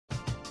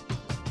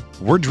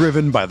We're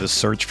driven by the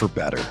search for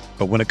better.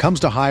 But when it comes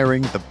to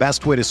hiring, the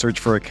best way to search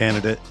for a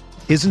candidate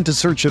isn't to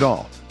search at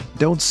all.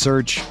 Don't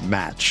search,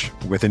 match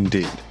with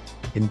Indeed.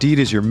 Indeed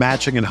is your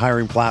matching and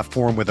hiring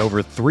platform with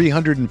over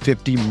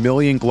 350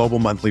 million global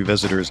monthly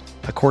visitors,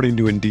 according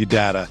to Indeed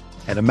data,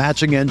 and a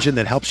matching engine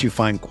that helps you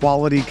find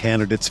quality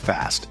candidates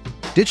fast.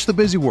 Ditch the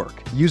busy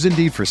work. Use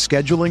Indeed for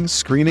scheduling,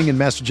 screening, and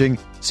messaging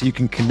so you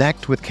can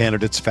connect with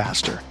candidates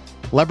faster.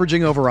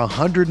 Leveraging over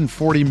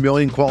 140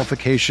 million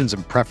qualifications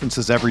and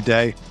preferences every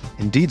day,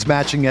 Indeed's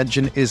matching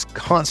engine is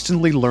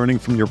constantly learning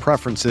from your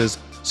preferences,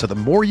 so the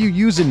more you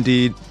use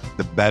Indeed,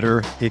 the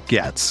better it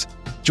gets.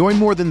 Join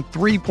more than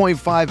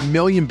 3.5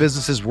 million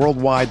businesses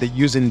worldwide that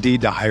use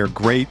Indeed to hire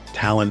great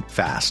talent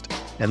fast.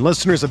 And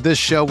listeners of this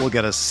show will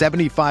get a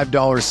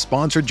 $75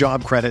 sponsored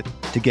job credit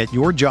to get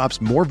your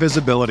jobs more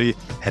visibility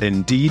at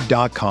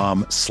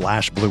Indeed.com/Blue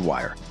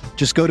Wire.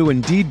 Just go to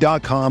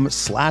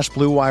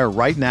Indeed.com/Blue Wire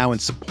right now and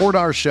support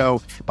our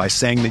show by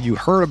saying that you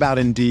heard about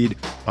Indeed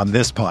on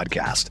this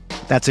podcast.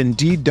 That's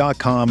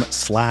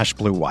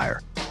Indeed.com/Blue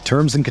Wire.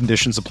 Terms and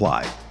conditions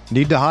apply.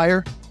 Need to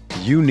hire?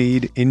 You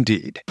need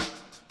Indeed.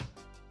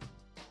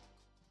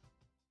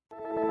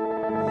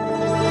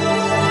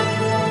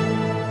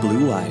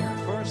 Blue Wire.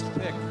 First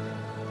pick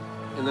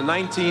in the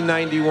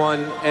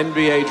 1991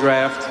 NBA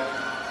Draft,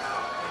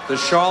 the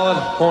Charlotte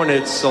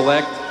Hornets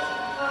select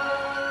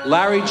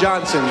Larry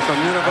Johnson from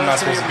University. I'm not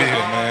supposed to be here,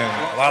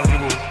 man. A lot of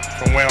people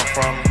from where I'm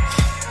from,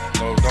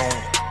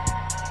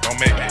 don't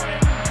make it.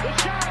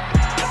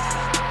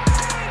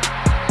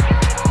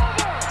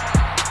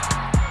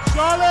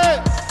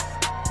 Charlotte,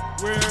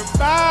 we're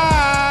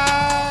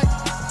back.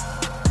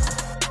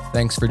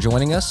 Thanks for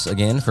joining us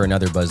again for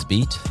another Buzz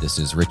Beat. This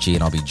is Richie,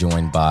 and I'll be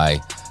joined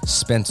by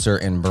Spencer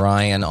and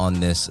Brian on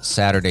this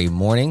Saturday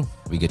morning.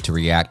 We get to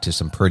react to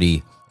some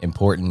pretty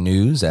important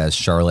news as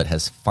Charlotte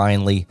has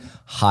finally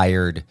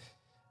hired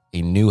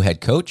a new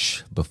head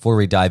coach. Before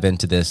we dive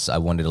into this, I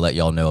wanted to let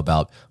y'all know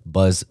about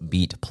Buzz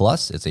Beat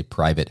Plus. It's a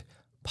private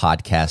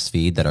podcast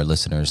feed that our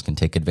listeners can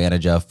take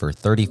advantage of for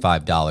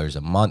 $35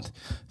 a month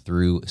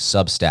through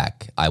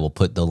Substack. I will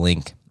put the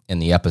link in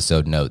the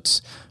episode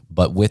notes.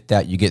 But with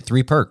that, you get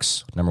 3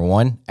 perks. Number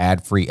 1,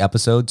 ad-free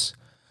episodes.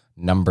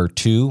 Number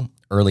 2,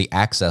 early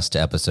access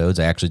to episodes.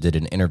 I actually did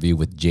an interview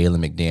with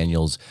Jalen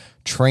McDaniels'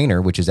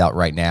 trainer, which is out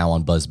right now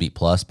on BuzzBeat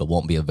Plus, but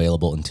won't be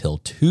available until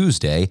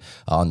Tuesday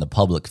on the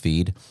public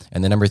feed.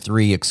 And then number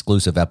 3,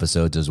 exclusive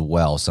episodes as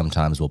well.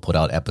 Sometimes we'll put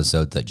out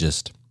episodes that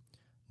just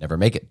never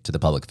make it to the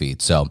public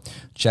feed. So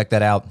check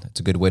that out. It's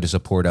a good way to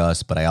support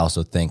us, but I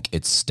also think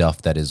it's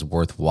stuff that is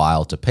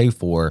worthwhile to pay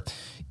for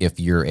if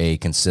you're a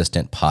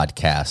consistent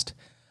podcast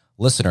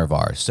listener of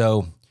ours.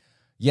 So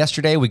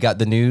yesterday we got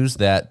the news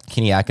that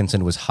Kenny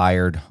Atkinson was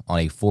hired on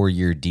a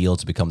 4-year deal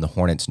to become the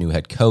Hornets' new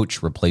head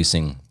coach,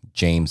 replacing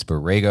James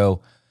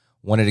Borrego.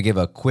 Wanted to give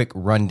a quick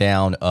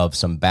rundown of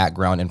some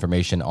background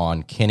information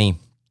on Kenny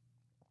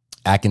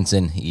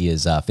Atkinson. He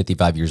is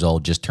 55 years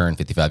old, just turned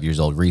 55 years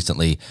old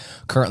recently,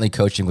 currently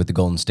coaching with the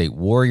Golden State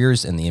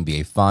Warriors in the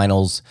NBA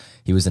Finals.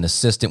 He was an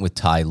assistant with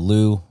Ty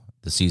Lue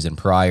the season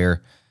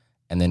prior.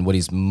 And then what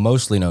he's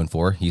mostly known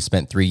for, he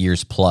spent 3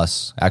 years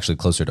plus, actually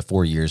closer to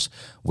 4 years,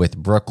 with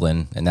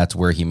Brooklyn, and that's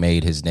where he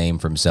made his name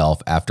for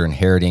himself after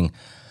inheriting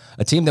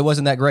a team that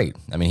wasn't that great.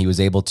 I mean, he was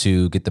able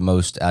to get the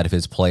most out of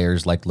his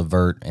players like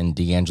LeVert and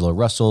D'Angelo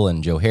Russell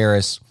and Joe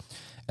Harris,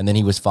 and then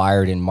he was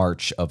fired in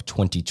March of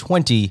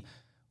 2020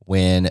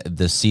 when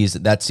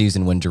that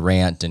season when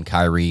Durant and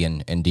Kyrie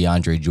and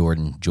DeAndre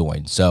Jordan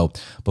joined. So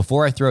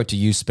before I throw it to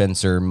you,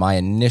 Spencer, my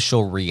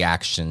initial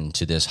reaction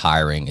to this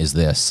hiring is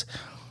this.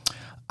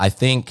 I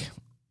think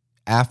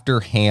after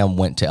Ham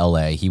went to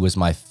LA, he was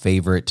my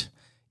favorite,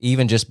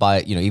 even just by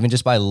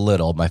a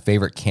little, my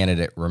favorite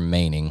candidate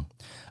remaining.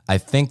 I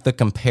think the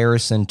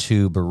comparison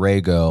to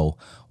Borrego,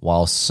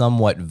 while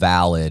somewhat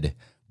valid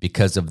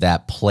because of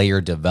that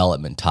player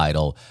development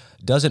title,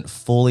 doesn't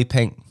fully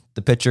paint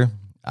the picture.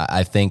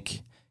 I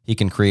think he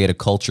can create a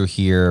culture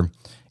here,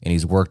 and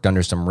he's worked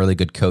under some really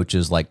good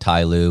coaches like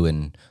Ty Lue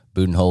and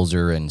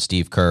Budenholzer and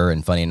Steve Kerr,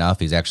 and funny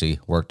enough, he's actually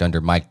worked under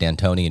Mike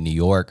D'Antoni in New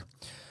York.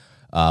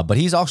 But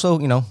he's also,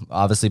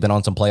 obviously been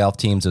on some playoff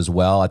teams as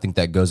well. I think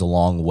that goes a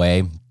long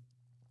way.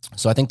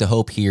 So I think the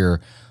hope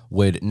here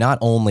would not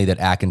only that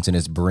Atkinson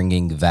is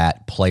bringing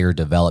that player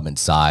development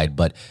side,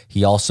 but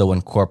he also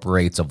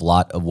incorporates a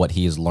lot of what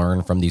he has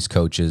learned from these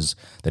coaches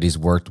that he's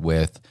worked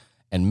with.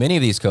 And many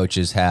of these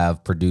coaches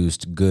have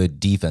produced good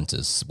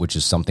defenses, which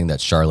is something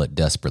that Charlotte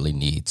desperately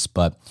needs.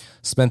 But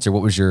Spencer,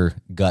 what was your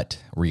gut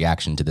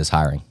reaction to this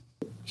hiring?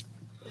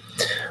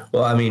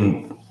 Well, I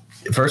mean,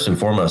 first and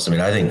foremost,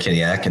 I think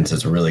Kenny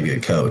Atkinson's a really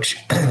good coach.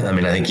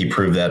 I think he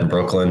proved that in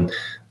Brooklyn.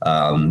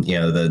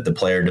 The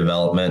player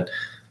development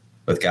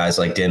with guys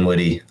like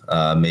Dinwiddie,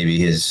 maybe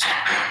his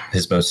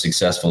most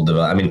successful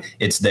development.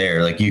 It's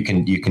there. Like you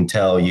can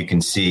tell, you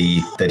can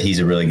see that he's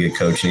a really good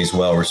coach and he's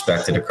well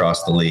respected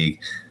across the league.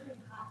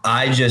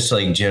 I just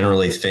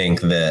generally think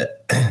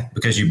that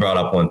because you brought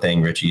up one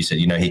thing, Richie, you said,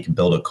 he can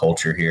build a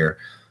culture here,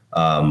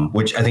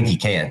 which I think he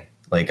can.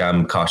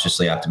 I'm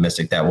cautiously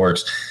optimistic that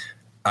works.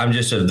 I'm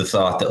just of the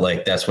thought that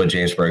like that's what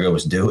James Borrego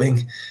was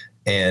doing.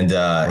 And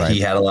he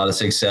had a lot of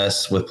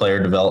success with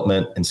player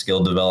development and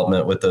skill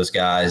development with those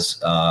guys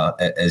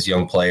as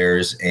young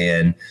players.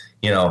 And,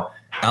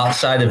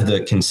 outside of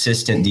the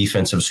consistent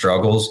defensive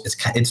struggles, it's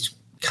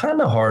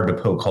kind of hard to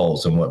poke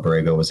holes in what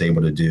Borrego was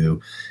able to do,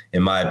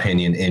 in my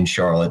opinion, in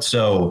Charlotte.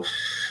 So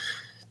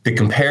the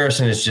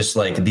comparison is just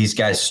like these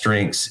guys'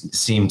 strengths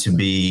seem to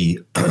be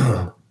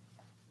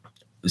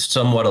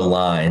somewhat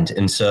aligned.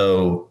 And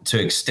so to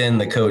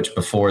extend the coach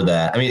before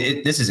that, I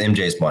mean, this is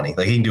MJ's money.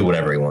 Like he can do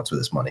whatever he wants with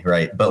his money.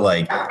 Right. But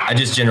like, I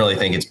just generally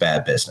think it's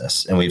bad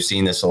business. And we've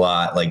seen this a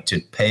lot, like to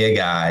pay a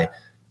guy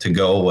to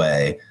go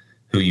away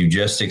who you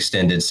just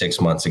extended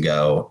 6 months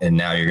ago. And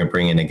now you're going to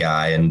bring in a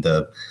guy and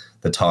the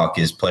talk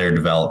is player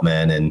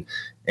development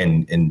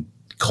and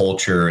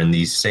culture and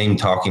these same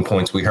talking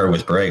points we heard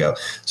with Borrego.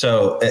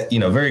 So,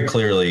 very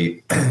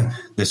clearly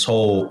this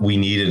whole, we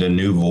needed a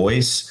new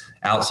voice.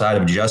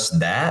 Outside of just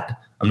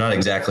that, I'm not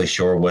exactly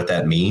sure what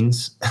that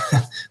means.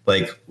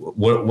 Like,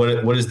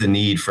 what is the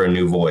need for a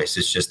new voice?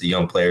 It's just the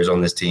young players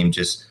on this team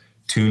just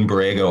tune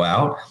Borrego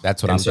out.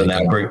 That's what I'm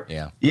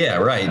thinking. Yeah,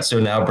 right. So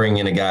now bring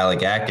in a guy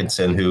like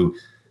Atkinson, who,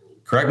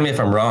 correct me if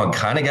I'm wrong,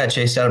 kind of got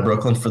chased out of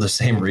Brooklyn for the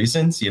same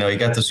reasons. He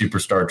got the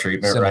superstar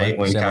treatment, right?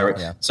 When Kyrie.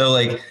 Yeah. So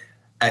like,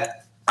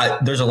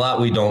 there's a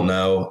lot we don't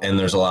know, and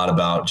there's a lot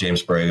about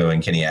James Borrego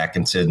and Kenny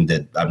Atkinson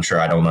that I'm sure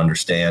I don't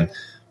understand.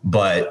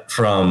 But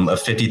from a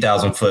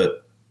 50,000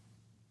 foot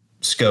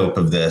scope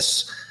of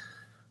this,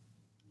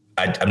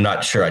 I'm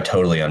not sure I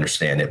totally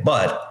understand it.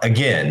 But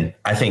again,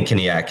 I think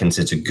Kenny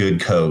Atkinson's a good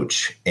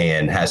coach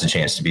and has a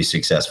chance to be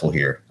successful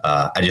here.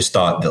 I just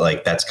thought that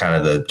like that's kind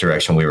of the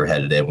direction we were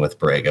headed in with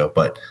Borrego.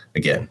 But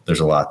again, there's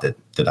a lot that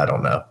I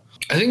don't know.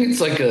 I think it's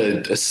like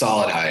a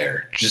solid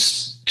hire.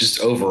 Just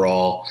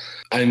overall,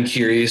 I'm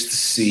curious to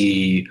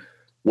see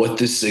what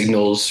this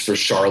signals for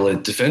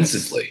Charlotte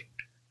defensively.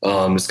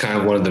 It's kind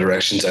of one of the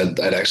directions I'd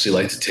actually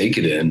like to take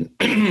it in.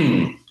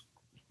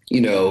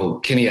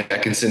 Kenny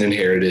Atkinson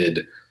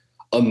inherited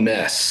a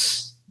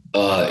mess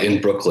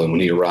in Brooklyn when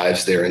he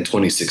arrives there in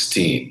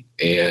 2016,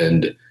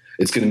 and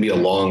it's going to be a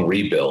long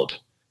rebuild.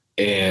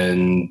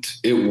 And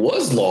it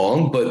was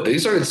long, but they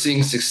started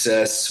seeing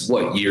success,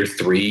 year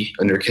 3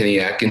 under Kenny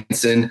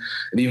Atkinson.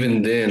 And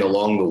even then,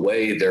 along the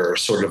way, there are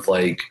sort of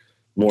like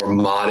more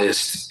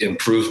modest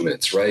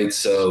improvements, right?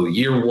 So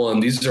year 1,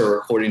 these are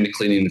according to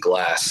Cleaning the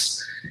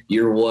Glass.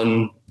 Year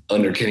 1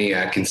 under Kenny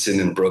Atkinson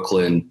in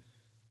Brooklyn,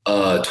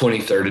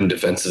 23rd in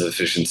defensive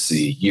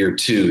efficiency. Year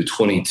 2,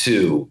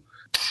 22.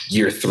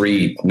 Year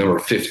 3, number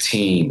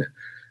 15.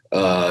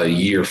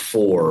 Year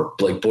 4,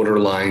 like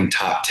borderline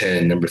top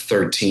 10, number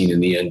 13 in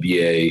the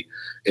NBA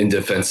in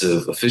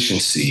defensive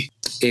efficiency.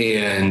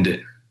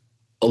 And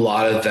a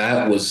lot of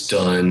that was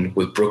done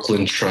with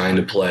Brooklyn trying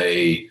to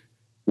play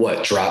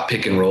drop,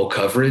 pick, and roll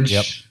coverage.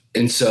 Yep.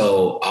 And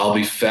so I'll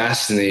be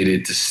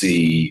fascinated to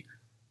see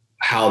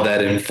how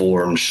that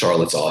informs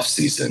Charlotte's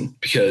offseason,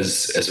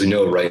 because as we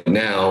know right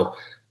now,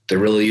 there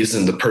really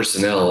isn't the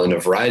personnel in a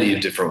variety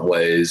of different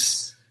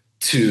ways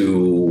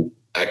to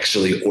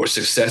actually or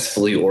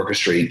successfully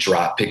orchestrate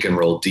drop, pick, and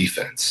roll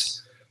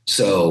defense.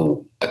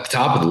 So at the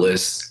top of the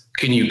list,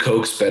 can you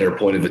coax better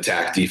point of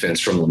attack defense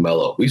from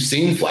LaMelo? We've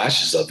seen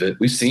flashes of it.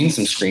 We've seen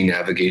some screen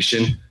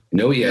navigation. We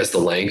know he has the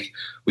length.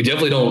 We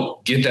definitely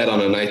don't get that on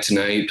a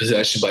night-to-night,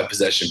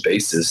 possession-by-possession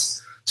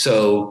basis.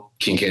 So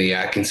can Kenny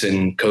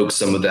Atkinson coax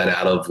some of that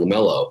out of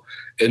LaMelo?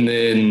 And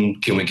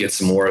then can we get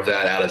some more of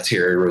that out of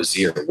Terry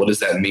Rozier? What does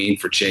that mean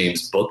for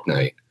James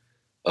Bouknight?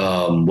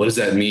 What does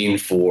that mean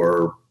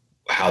for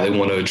how they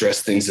want to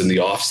address things in the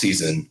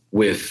offseason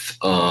with,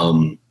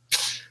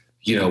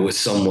 with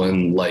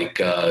someone like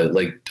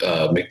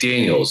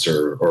McDaniels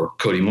or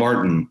Cody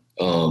Martin,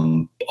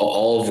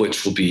 all of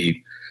which will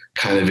be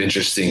kind of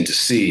interesting to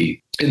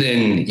see. And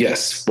then,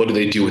 yes, what do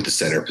they do with the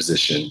center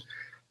position?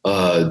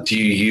 Do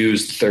you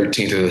use the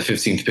 13th or the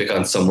 15th pick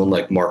on someone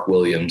like Mark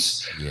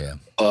Williams? Yeah.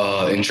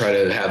 And try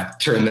to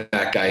turn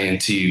that guy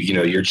into,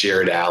 your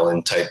Jared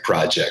Allen type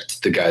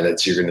project, the guy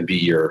that's you're going to be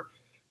your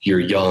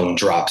young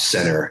drop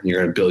center. You're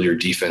going to build your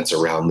defense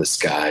around this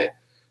guy.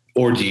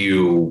 Or do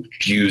you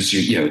use do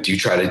you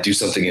try to do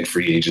something in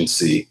free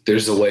agency?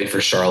 There's a way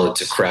for Charlotte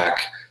to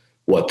crack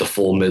the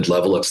full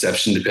mid-level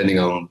exception, depending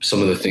on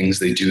some of the things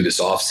they do this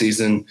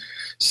offseason.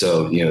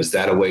 So, is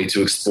that a way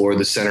to explore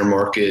the center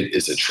market?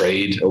 Is a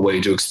trade a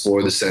way to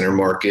explore the center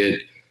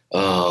market?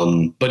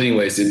 But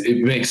anyways,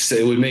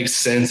 it would make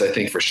sense, I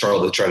think, for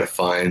Charlotte to try to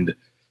find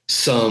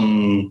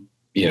some,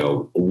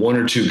 1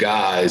 or 2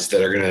 guys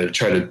that are going to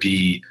try to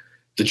be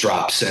the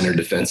drop center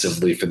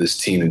defensively for this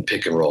team in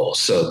pick and roll.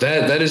 So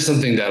that is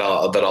something that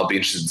I'll be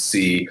interested to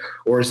see.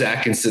 Or is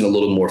Atkinson a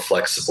little more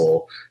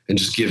flexible, and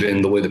just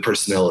given the way the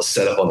personnel is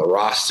set up on the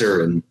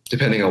roster and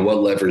depending on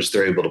what levers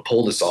they're able to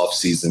pull this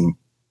offseason,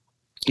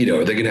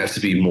 are they going to have to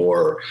be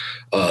more,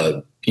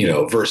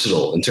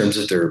 versatile in terms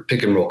of their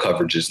pick and roll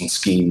coverages and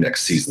scheme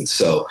next season?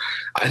 So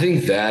I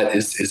think that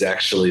is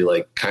actually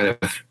like kind of,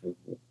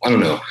 I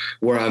don't know,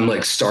 where I'm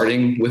like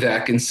starting with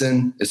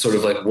Atkinson is sort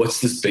of like, what's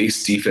this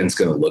base defense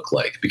going to look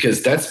like?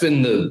 Because this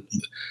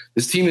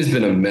team has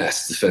been a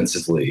mess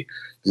defensively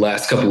the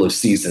last couple of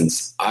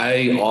seasons.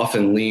 I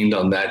often leaned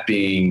on that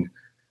being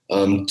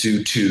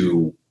due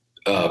to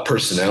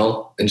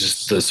personnel and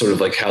just the sort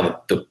of like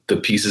how the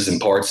pieces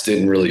and parts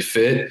didn't really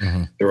fit.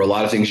 Mm-hmm. There were a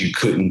lot of things you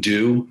couldn't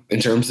do in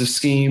terms of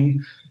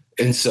scheme.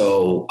 And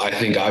so I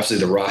think obviously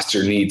the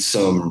roster needs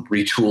some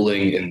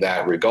retooling in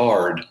that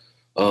regard.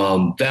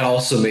 That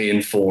also may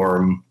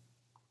inform,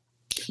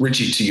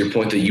 Richie, to your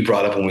point that you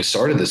brought up when we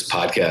started this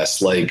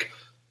podcast, like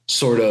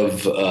sort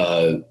of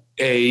like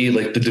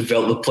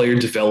the player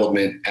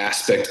development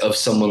aspect of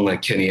someone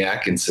like Kenny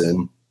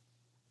Atkinson,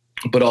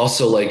 but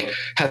also like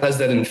how does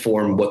that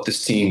inform what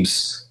this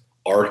team's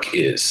arc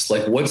is?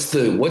 Like what's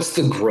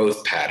the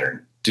growth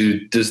pattern?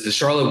 Does the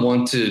Charlotte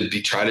want to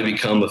try to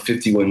become a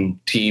 50-win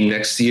team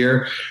next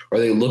year? Or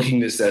are they looking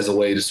this as a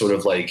way to sort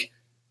of like,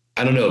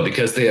 I don't know,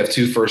 because they have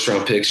 2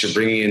 first-round picks, you're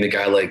bringing in a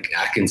guy like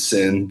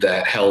Atkinson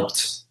that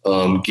helped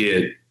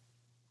get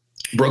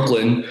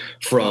Brooklyn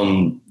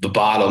from the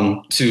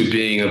bottom to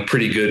being a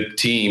pretty good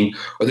team.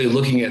 Are they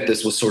looking at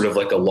this with sort of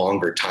like a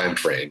longer time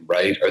frame,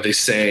 right? Are they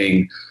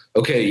saying,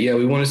 okay, yeah,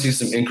 we want to see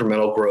some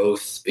incremental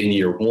growth in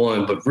year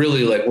 1, but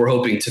really like we're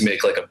hoping to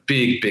make like a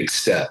big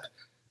step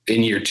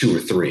in year 2 or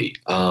 3.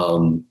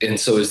 And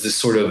so is this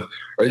sort of,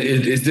 or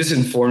is this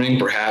informing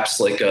perhaps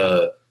like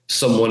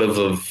somewhat of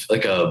a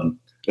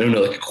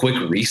quick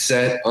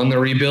reset on the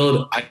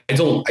rebuild? I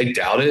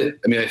doubt it.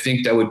 I mean, I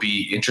think that would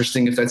be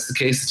interesting if that's the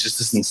case. It just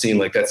doesn't seem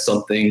like that's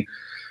something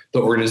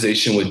the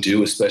organization would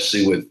do,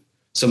 especially with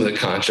some of the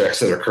contracts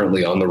that are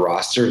currently on the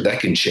roster.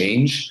 That can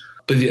change.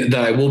 But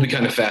that I will be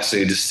kind of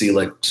fascinated to see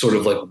like sort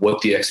of like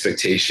what the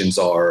expectations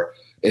are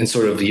and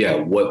sort of,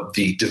 what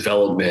the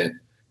development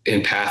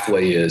and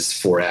pathway is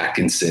for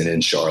Atkinson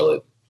and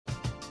Charlotte.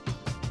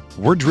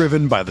 We're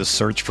driven by the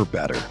search for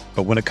better.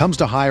 But when it comes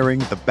to hiring,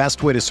 the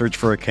best way to search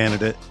for a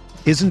candidate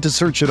isn't to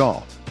search at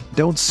all.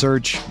 Don't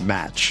search,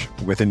 match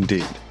with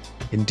Indeed.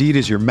 Indeed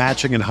is your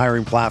matching and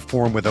hiring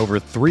platform with over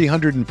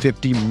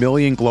 350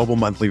 million global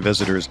monthly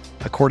visitors,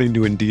 according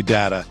to Indeed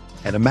data,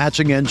 and a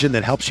matching engine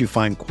that helps you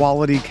find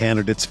quality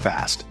candidates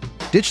fast.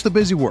 Ditch the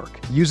busy work.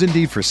 Use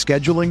Indeed for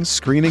scheduling,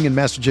 screening, and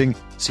messaging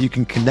so you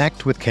can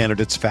connect with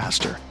candidates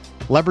faster.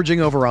 Leveraging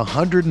over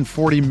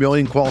 140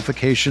 million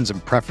qualifications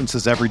and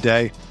preferences every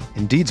day,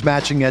 Indeed's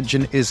matching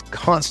engine is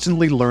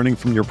constantly learning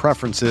from your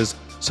preferences,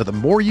 so the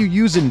more you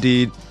use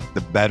Indeed,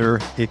 the better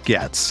it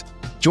gets.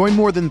 Join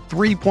more than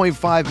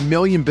 3.5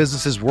 million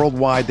businesses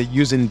worldwide that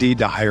use Indeed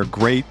to hire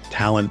great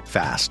talent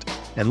fast.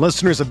 And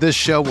listeners of this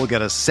show will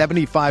get a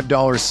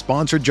 $75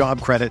 sponsored job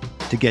credit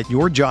to get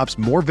your jobs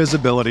more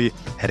visibility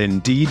at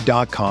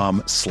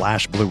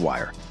Indeed.com/Blue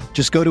Wire.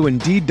 Just go to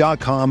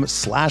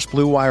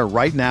Indeed.com/Blue Wire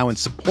right now and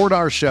support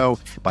our show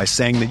by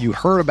saying that you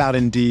heard about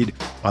Indeed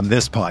on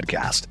this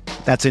podcast.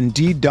 That's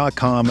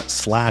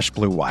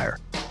Indeed.com/Blue Wire.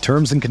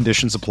 Terms and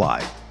conditions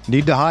apply.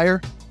 Need to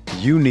hire?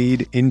 You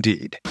need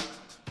Indeed.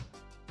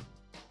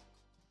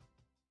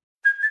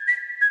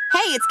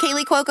 Hey, it's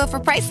Kaylee Cuoco for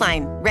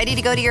Priceline. Ready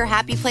to go to your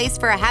happy place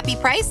for a happy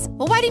price?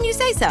 Well, why didn't you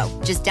say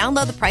so? Just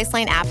download the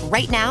Priceline app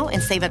right now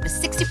and save up to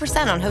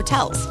 60% on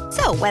hotels.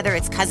 So whether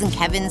it's Cousin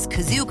Kevin's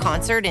Kazoo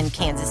Concert in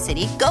Kansas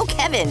City, go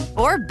Kevin,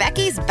 or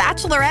Becky's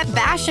Bachelorette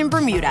Bash in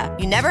Bermuda,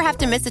 you never have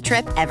to miss a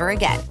trip ever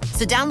again.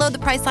 So download the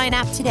Priceline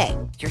app today.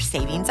 Your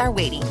savings are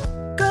waiting.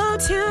 Go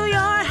to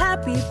your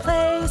happy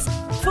place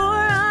for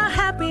a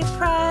happy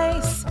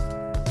price.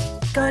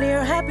 Go to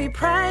your happy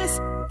price,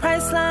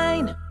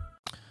 Priceline.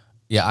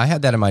 Yeah, I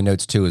had that in my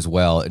notes too as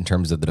well in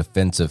terms of the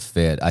defensive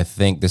fit. I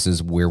think this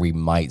is where we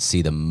might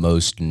see the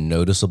most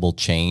noticeable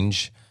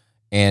change.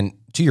 And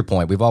to your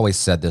point, we've always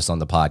said this on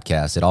the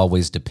podcast, it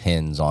always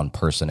depends on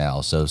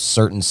personnel. So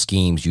certain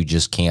schemes you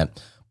just can't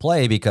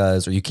play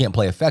or you can't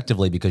play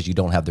effectively because you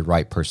don't have the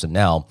right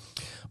personnel.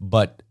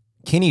 But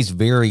Kenny's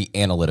very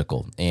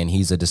analytical, and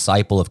he's a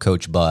disciple of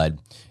Coach Bud.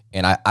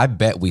 And I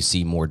bet we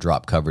see more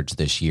drop coverage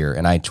this year.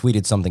 And I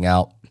tweeted something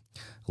out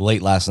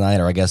late last night,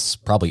 or I guess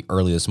probably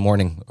early this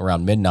morning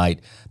around midnight,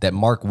 that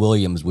Mark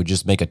Williams would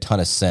just make a ton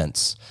of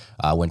sense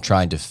when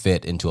trying to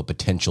fit into a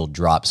potential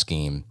drop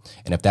scheme,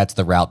 and if that's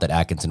the route that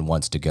Atkinson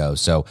wants to go.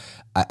 So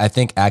I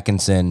think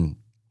Atkinson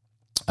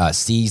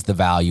sees the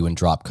value in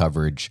drop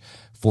coverage,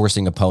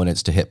 forcing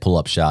opponents to hit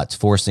pull-up shots,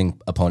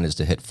 forcing opponents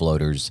to hit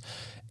floaters,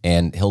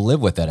 and he'll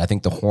live with it. I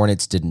think the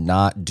Hornets did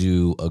not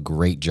do a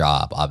great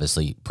job,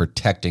 obviously,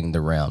 protecting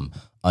the rim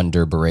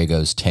under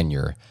Borrego's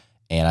tenure.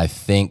 And I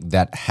think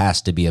that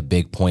has to be a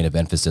big point of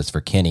emphasis for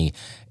Kenny.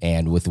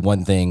 And with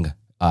one thing,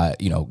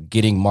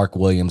 getting Mark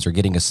Williams or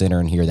getting a center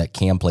in here that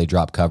can play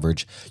drop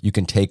coverage, you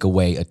can take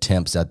away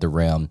attempts at the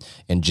rim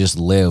and just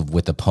live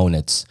with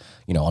opponents,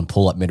 on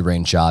pull-up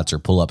mid-range shots or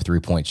pull-up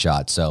three-point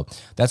shots. So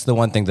that's the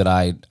one thing that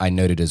I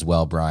noted as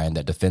well, Brian,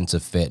 that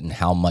defensive fit and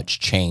how much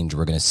change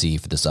we're going to see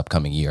for this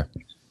upcoming year.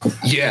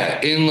 Yeah,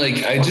 and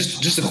like I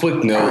just a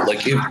quick note,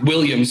 like if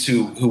Williams,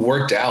 who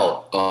worked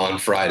out on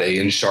Friday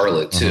in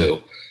Charlotte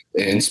too,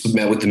 and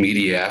met with the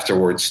media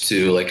afterwards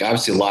too. Like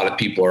obviously, a lot of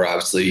people are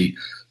obviously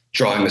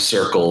drawing a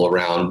circle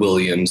around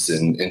Williams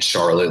and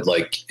Charlotte.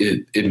 Like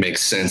it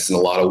makes sense in a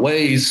lot of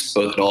ways,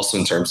 but also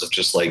in terms of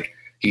just like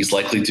he's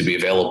likely to be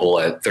available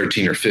at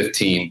 13 or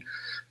 15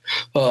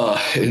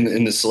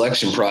 in the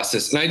selection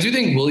process. And I do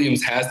think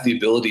Williams has the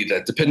ability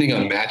that, depending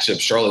on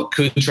matchup, Charlotte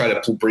could try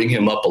to bring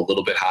him up a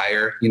little bit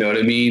higher. You know what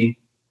I mean?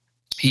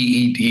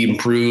 He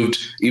improved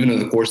even in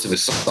the course of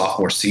his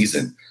sophomore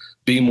season,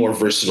 being more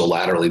versatile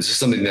laterally. This is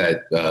something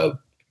that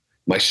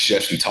Mike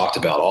Krzyzewski talked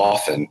about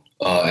often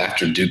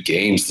after Duke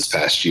games this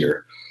past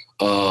year,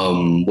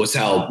 was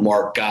how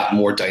Mark got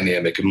more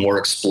dynamic and more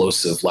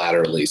explosive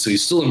laterally. So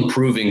he's still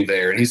improving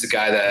there. And he's a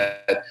guy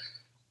that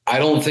I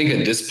don't think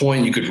at this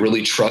point you could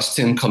really trust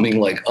him coming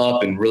like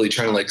up and really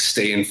trying to like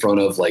stay in front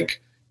of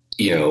like,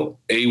 you know,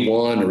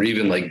 A1 or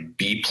even like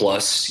B+,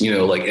 you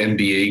know, like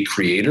NBA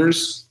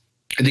creators.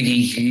 I think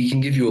he can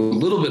give you a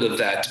little bit of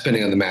that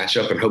depending on the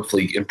matchup and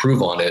hopefully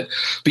improve on it.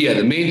 But yeah,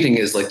 the main thing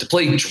is like to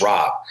play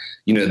drop,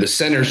 you know, the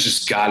center's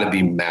just got to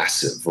be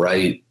massive,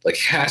 right? Like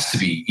has to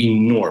be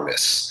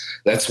enormous.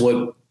 That's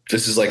what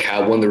this is like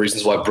how one of the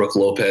reasons why Brook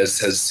Lopez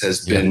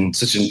has been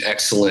such an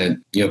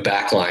excellent, you know,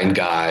 backline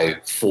guy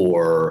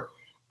for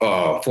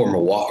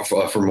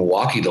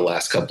Milwaukee the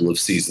last couple of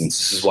seasons.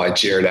 This is why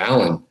Jared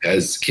Allen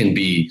can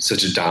be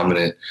such a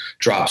dominant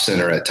drop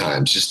center at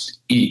times. Just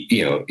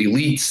you know,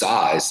 elite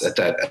size at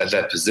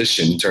that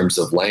position in terms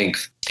of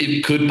length.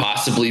 It could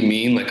possibly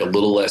mean like a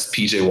little less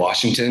PJ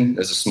Washington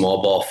as a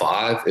small ball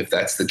 5 if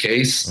that's the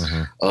case.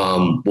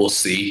 We'll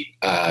see.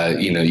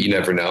 You know, you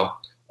never know.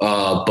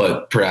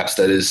 But perhaps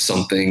that is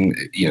something,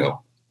 you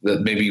know,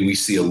 that maybe we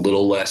see a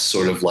little less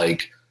sort of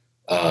like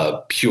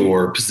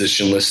pure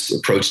positionless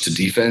approach to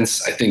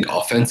defense. I think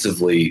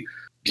offensively,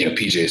 you know,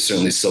 PJ is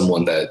certainly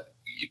someone that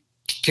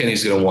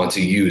Kenny's going to want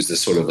to use as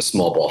sort of a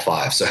small ball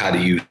 5. So how do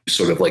you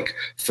sort of like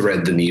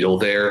thread the needle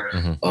there?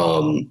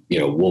 You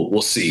know,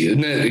 we'll see.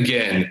 And then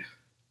again,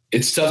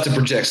 it's tough to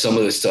project some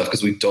of this stuff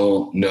because we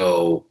don't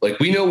know, like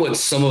we know what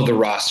some of the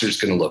roster is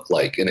going to look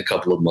like in a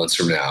couple of months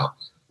from now,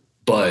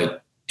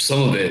 but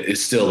some of it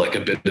is still like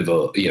a bit of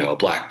a, you know,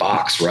 black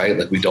box, right?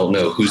 Like we don't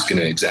know who's going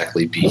to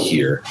exactly be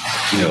here,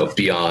 you know,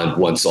 beyond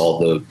once all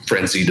the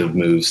frenzied of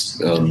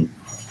moves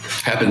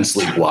happens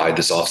league wide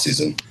this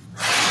offseason.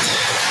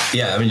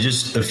 Yeah, I mean,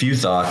 just a few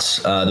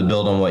thoughts to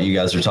build on what you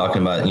guys are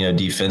talking about, you know,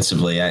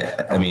 defensively.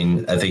 I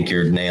mean, I think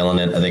you're nailing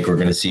it. I think we're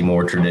going to see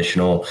more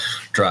traditional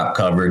drop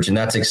coverage, and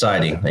that's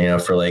exciting, you know,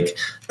 for like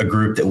a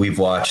group that we've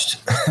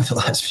watched the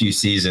last few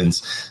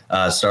seasons,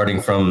 starting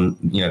from,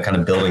 you know, kind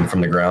of building from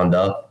the ground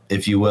up,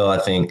 if you will. I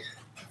think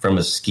from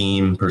a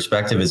scheme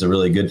perspective is a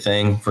really good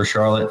thing for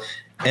Charlotte.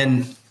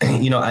 And,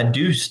 you know, I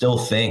do still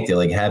think that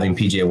like having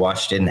PJ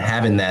Washington,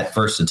 having that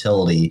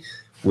versatility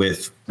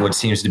with what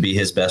seems to be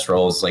his best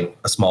role is like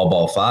a small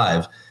ball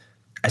 5.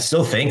 I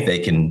still think they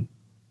can,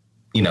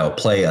 you know,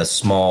 play a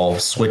small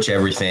switch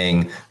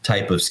everything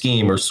type of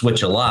scheme or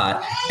switch a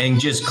lot and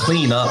just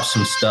clean up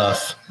some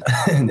stuff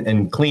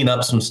and clean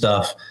up some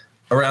stuff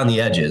around the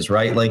edges,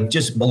 right? Like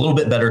just a little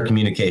bit better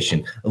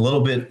communication, a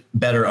little bit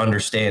better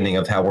understanding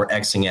of how we're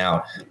Xing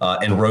out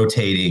and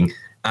rotating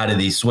out of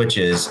these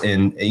switches.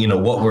 And, you know,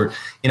 what we're,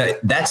 you know,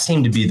 that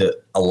seemed to be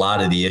a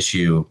lot of the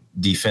issue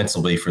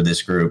defensively for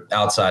this group,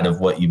 outside of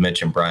what you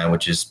mentioned, Brian,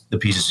 which is the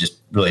pieces just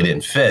really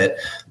didn't fit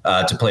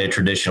to play a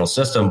traditional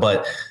system,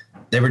 but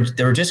they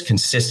were just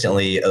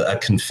consistently a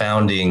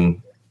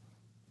confounding,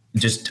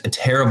 just a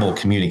terrible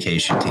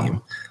communication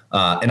team.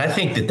 And I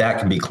think that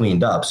can be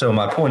cleaned up. So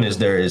my point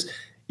is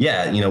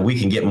yeah, you know, we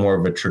can get more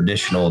of a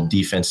traditional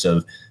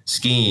defensive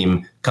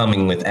scheme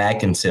coming with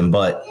Atkinson,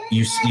 but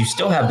you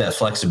still have that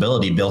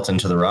flexibility built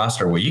into the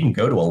roster where you can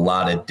go to a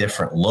lot of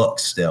different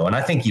looks still. And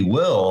I think you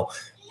will,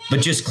 but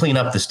just clean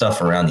up the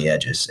stuff around the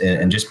edges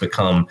and just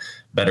become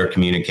better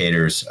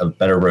communicators,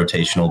 better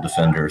rotational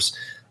defenders.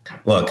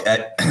 Look,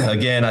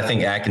 again, I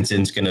think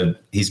Atkinson's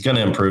he's going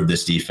to improve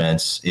this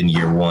defense in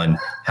year one.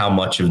 How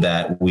much of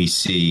that we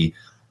see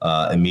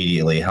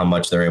immediately, how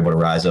much they're able to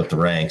rise up the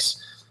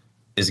ranks,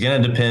 is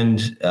going to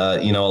depend,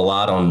 you know, a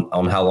lot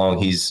on how long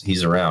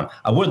he's around.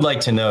 I would like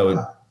to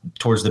know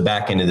towards the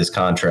back end of this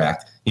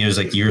contract, you know, it's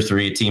like year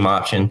 3 a team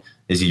option.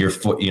 Is year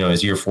 4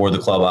 the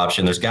club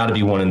option? There's got to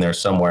be one in there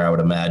somewhere, I would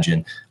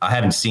imagine. I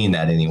haven't seen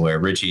that anywhere.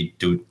 Richie,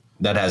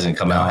 that hasn't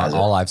come out, has it?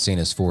 All I've seen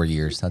is 4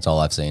 years. That's all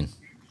I've seen.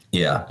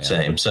 Yeah.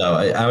 Same. So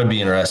I would be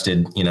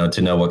interested, you know,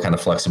 to know what kind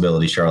of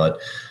flexibility Charlotte,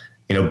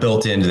 you know,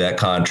 built into that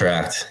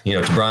contract. You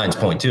know, to Brian's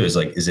point too, is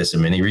like, is this a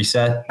mini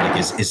reset? Like,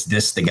 is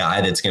this the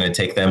guy that's going to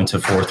take them to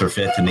 4th or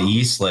 5th in the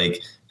East?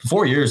 Like,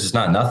 4 years is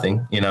not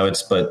nothing, you know,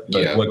 but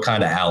what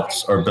kind of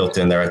outs are built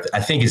in there, I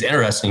think is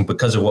interesting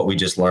because of what we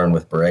just learned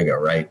with Borrego,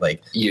 right?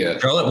 Like,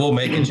 Charlotte will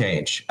make a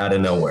change out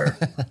of nowhere.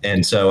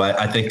 And so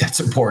I think that's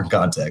important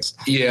context.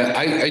 Yeah,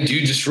 I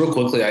do, just real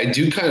quickly, I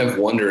do kind of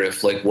wonder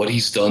if like what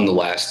he's done the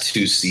last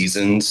 2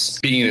 seasons,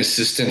 being an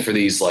assistant for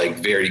these like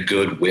very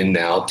good win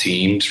now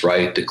teams,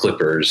 right? The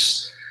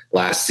Clippers,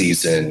 last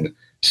season,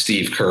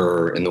 Steve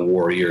Kerr and the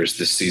Warriors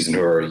this season,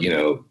 who are,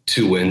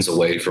 2 wins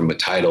away from a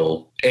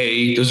title.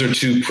 Those are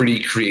 2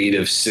 pretty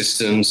creative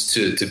systems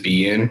to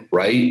be in,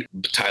 right?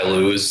 Ty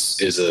Lue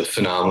is a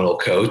phenomenal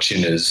coach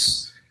and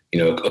is,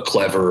 a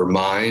clever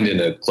mind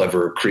and a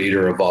clever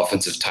creator of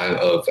after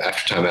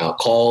timeout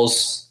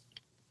calls.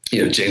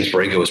 James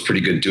Borrego was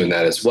pretty good doing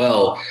that as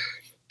well.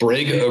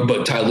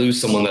 But Ty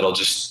Lue's someone that'll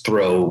just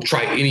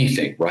try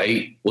anything,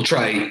 right? We'll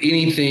try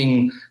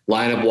anything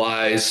lineup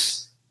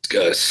wise,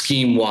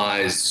 scheme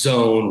wise,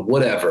 zone,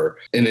 whatever.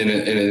 And then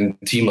in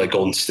a team like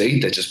Golden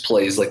State that just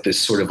plays like this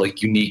sort of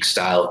like unique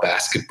style of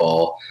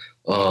basketball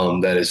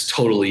that is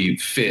totally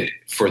fit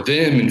for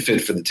them and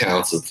fit for the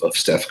talents of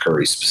Steph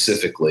Curry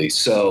specifically.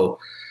 So,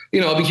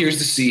 I'll be curious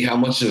to see how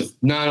much of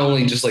not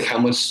only just like how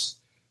much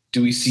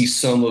do we see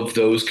some of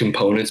those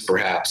components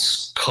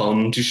perhaps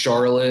come to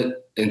Charlotte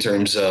in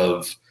terms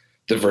of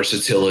the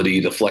versatility,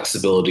 the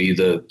flexibility,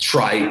 the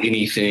try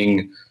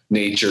anything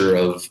nature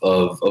of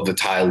the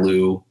Ty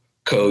Lue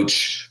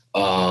coach.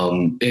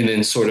 And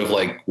then sort of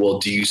like, well,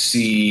 do you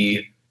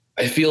see,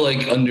 I feel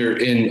like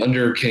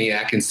under Kenny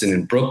Atkinson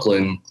in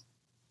Brooklyn,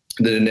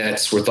 the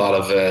Nets were thought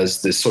of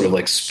as this sort of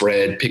like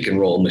spread pick and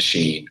roll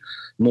machine.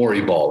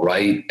 Morey ball,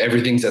 right?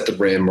 Everything's at the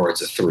rim or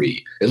it's a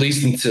 3, at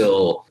least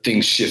until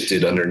things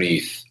shifted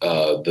underneath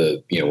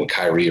when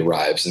Kyrie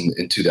arrives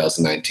in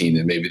 2019,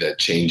 and maybe that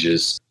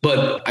changes.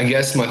 But I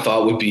guess my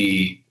thought would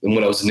be, and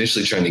what I was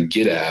initially trying to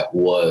get at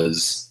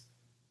was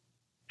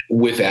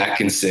with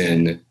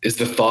Atkinson is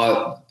the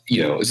thought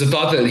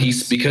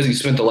that because he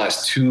spent the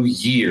last 2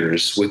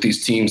 years with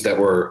these teams that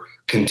were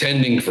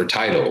contending for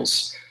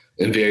titles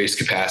in various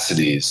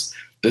capacities,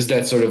 does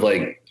that sort of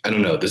like, I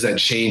don't know, does that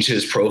change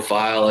his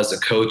profile as a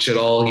coach at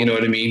all? You know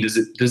what I mean? Is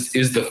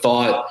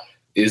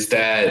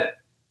that,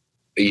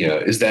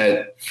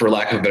 for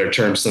lack of a better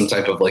term, some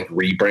type of like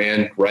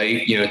rebrand,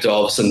 right? To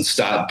all of a sudden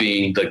stop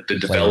being like the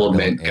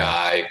development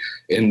guy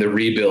and the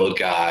rebuild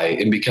guy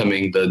and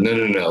becoming the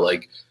no,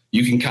 like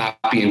you can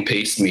copy and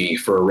paste me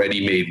for a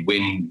ready-made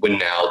win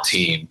now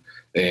team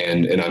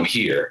and I'm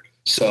here.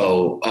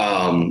 So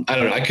I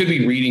don't know. I could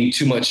be reading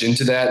too much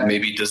into that.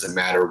 Maybe it doesn't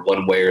matter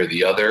one way or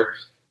the other.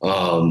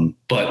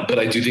 But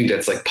I do think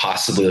that's like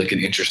possibly like an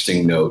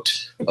interesting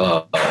note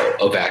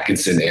of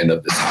Atkinson and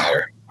of this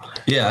hire.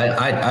 Yeah,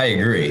 I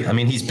agree. I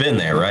mean, he's been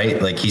there,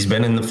 right? Like he's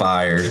been in the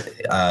fire.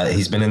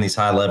 He's been in these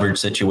high leverage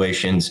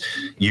situations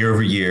year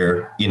over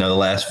year, the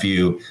last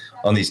few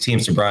on these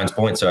teams, to Brian's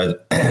point. So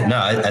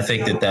I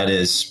think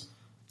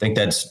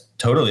that's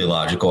totally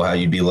logical how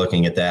you'd be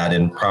looking at that,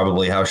 and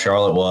probably how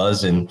Charlotte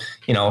was, and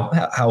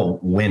how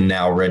win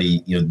now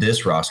ready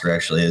this roster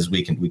actually is.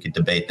 We could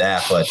debate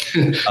that, but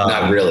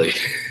not really.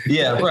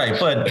 Yeah, right.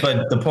 But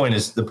the point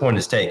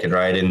is taken,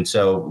 right? And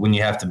so when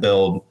you have to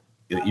build,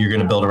 you're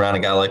going to build around a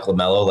guy like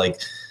LaMelo. Like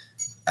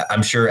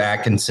I'm sure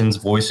Atkinson's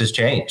voice has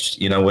changed,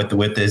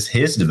 with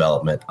his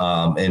development,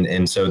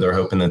 and so they're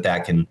hoping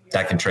that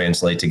can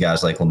translate to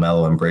guys like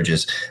LaMelo and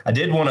Bridges. I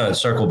did want to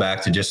circle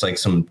back to just like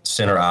some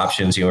center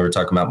options. We were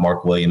talking about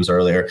Mark Williams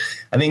earlier.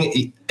 I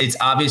think it's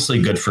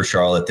obviously good for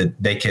Charlotte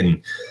that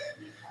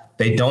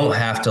they don't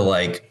have to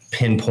like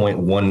pinpoint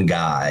one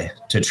guy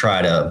to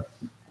try to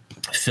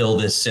fill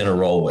this center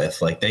role with.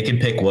 Like they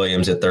could pick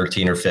Williams at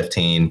 13 or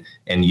 15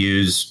 and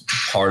use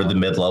part of the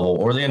mid-level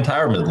or the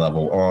entire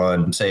mid-level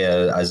on,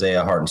 say,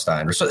 Isaiah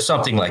Hartenstein or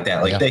something like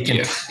that. Like they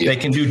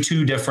can do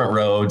 2 different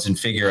roads and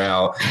figure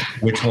out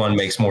which one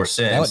makes more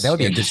sense. That would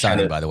be a good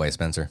signing, by the way,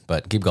 Spencer,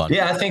 but keep going.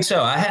 Yeah, I think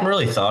so. I hadn't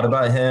really thought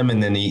about him,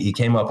 and then he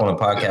came up on a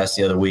podcast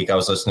the other week I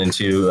was listening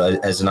to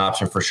as an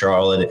option for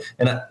Charlotte,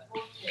 and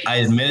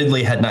I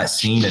admittedly had not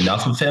seen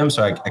enough of him,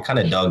 so I kind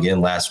of dug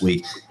in last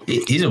week.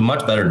 He's a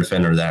much better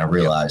defender than I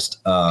realized.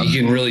 He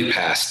can really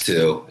pass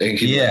too. And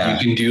you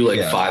can do like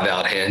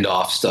 5-out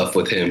handoff stuff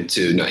with him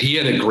too. No, he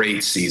had a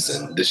great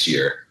season this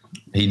year.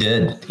 He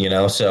did,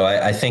 so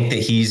I think that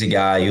he's a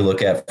guy you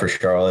look at for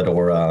Charlotte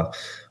or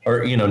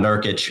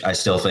Nurkic, I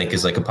still think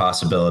is like a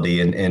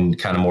possibility, and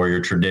kind of more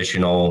your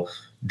traditional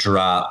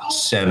drop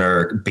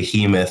center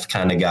behemoth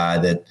kind of guy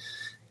that,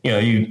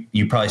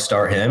 you probably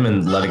start him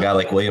and let a guy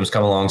like Williams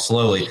come along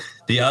slowly.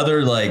 The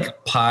other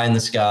like pie in the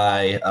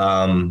sky,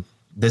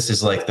 this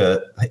is like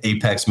the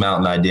apex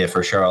mountain idea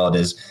for Charlotte,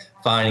 is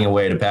finding a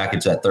way to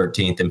package that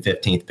 13th and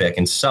 15th pick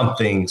and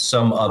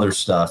some other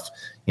stuff,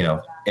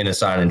 in a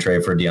sign and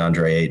trade for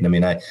DeAndre Ayton. I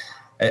mean,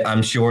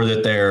 I'm sure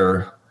that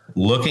they're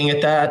looking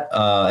at that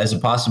as a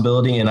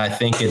possibility. And I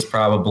think it's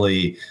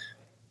probably,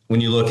 when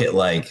you look at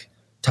like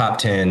top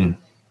 10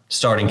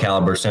 starting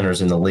caliber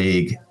centers in the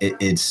league,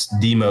 it's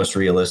the most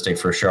realistic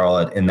for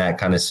Charlotte in that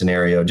kind of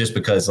scenario, just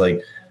because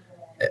like,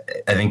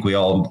 I think we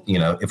all,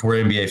 if we're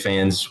NBA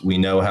fans, we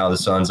know how the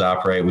Suns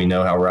operate. We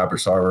know how Robert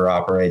Sarver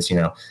operates.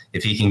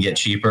 If he can get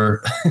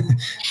cheaper,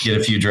 get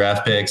a few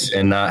draft picks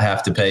and not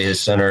have to pay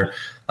his center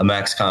a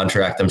max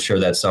contract, I'm sure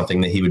that's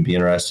something that he would be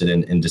interested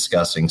in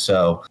discussing.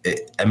 So,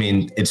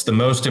 it's the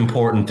most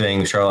important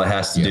thing Charlotte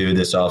has to do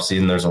this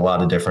offseason. There's a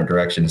lot of different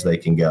directions they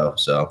can go.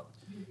 So.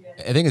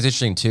 I think it's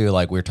interesting too,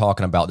 like we're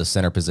talking about the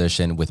center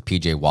position with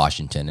PJ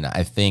Washington. And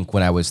I think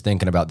when I was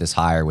thinking about this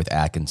hire with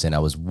Atkinson, I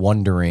was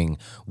wondering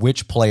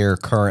which player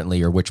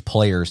currently or which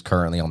players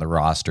currently on the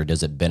roster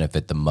does it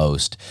benefit the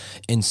most.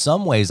 In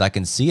some ways, I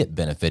can see it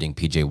benefiting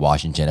PJ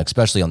Washington,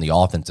 especially on the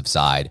offensive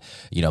side,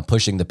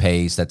 pushing the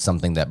pace. That's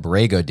something that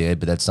Borrego did,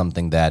 but that's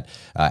something that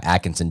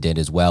Atkinson did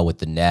as well with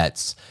the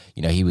Nets.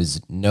 He was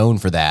known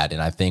for that.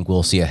 And I think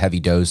we'll see a heavy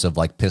dose of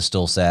like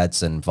pistol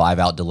sets and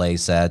 5-out delay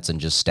sets and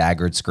just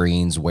staggered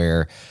screens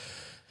where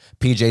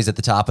PJ's at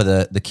the top of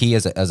the key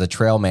as a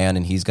trail man,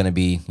 and he's going to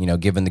be,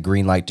 given the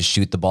green light to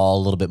shoot the ball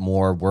a little bit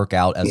more, work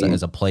out as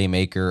a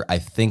playmaker. I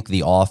think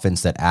the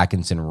offense that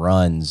Atkinson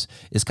runs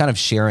is kind of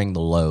sharing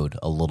the load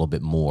a little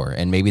bit more.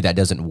 And maybe that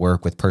doesn't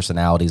work with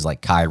personalities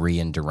like Kyrie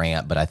and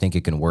Durant, but I think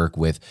it can work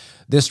with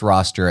this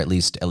roster at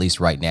least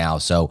right now.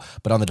 So,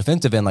 but on the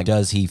defensive end, like,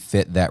 does he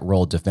fit that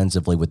role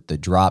defensively with the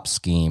drop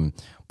scheme?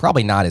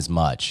 Probably not as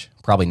much.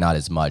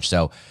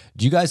 So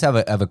do you guys have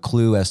a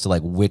clue as to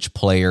like which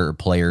player or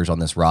players on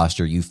this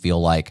roster you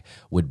feel like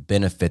would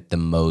benefit the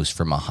most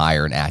from a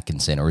hire in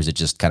Atkinson, or is it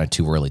just kind of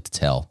too early to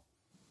tell?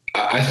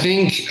 I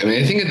think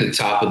at the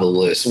top of the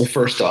list, well,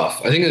 first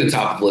off, I think at the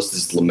top of the list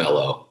is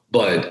LaMelo.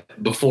 But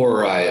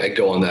before I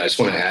go on that, I just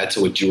want to add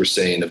to what you were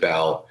saying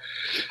about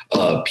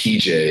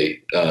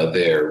PJ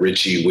there,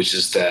 Richie, which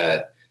is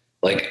that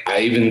like I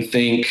even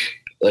think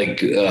like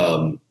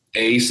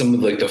some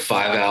of like the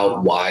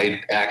 5-out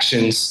wide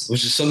actions,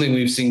 which is something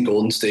we've seen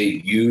Golden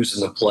State use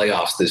in the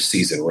playoffs this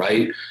season,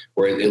 right?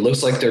 Where it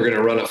looks like they're going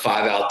to run a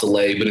 5-out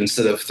delay, but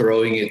instead of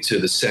throwing it to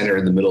the center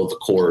in the middle of the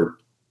court,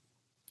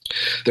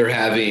 they're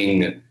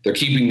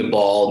keeping the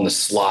ball in the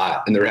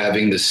slot, and they're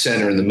having the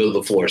center in the middle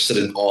of the floor set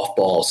an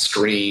off-ball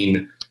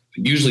screen.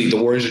 Usually the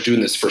Warriors are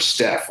doing this for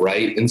Steph,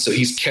 right? And so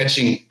he's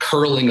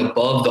curling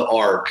above the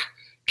arc,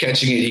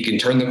 catching it. He can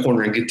turn the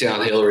corner and get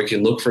downhill, or he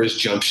can look for his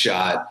jump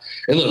shot.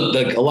 And look,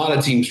 like a lot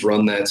of teams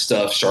run that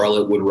stuff.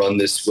 Charlotte would run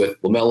this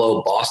with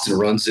LaMelo. Boston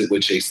runs it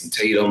with Jason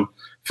Tatum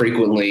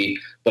frequently.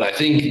 But I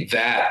think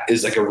that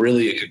is like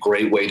a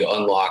great way to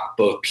unlock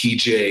both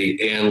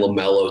PJ and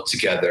LaMelo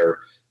together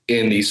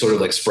in these sort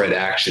of like spread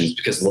actions,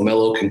 because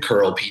LaMelo can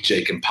curl,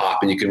 PJ can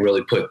pop, and you can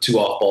really put two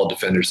off-ball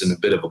defenders in a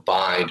bit of a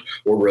bind,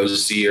 or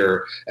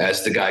Rozier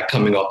as the guy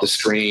coming off the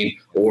screen,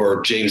 or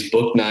James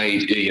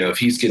Bouknight, if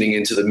he's getting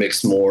into the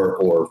mix more,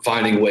 or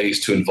finding ways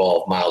to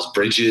involve Miles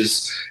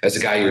Bridges as a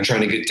guy you're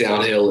trying to get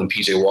downhill, and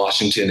PJ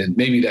Washington. And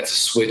maybe that's a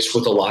switch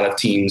with a lot of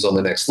teams on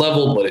the next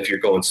level, but if you're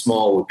going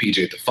small with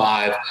PJ at the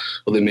 5,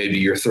 well, then maybe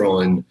you're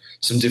throwing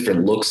some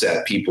different looks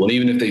at people. And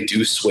even if they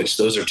do switch,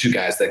 those are two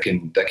guys that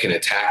can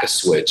attack a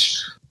switch.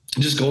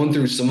 Just going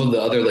through some of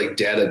the other like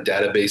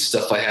database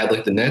stuff I had,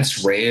 like the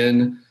Nets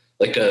ran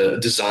like a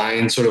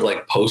design sort of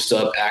like post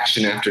up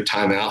action after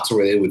timeouts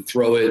where they would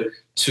throw it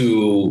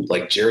to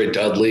like Jared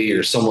Dudley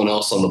or someone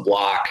else on the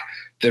block,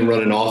 then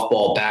run an off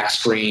ball back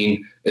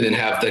screen, and then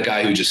have the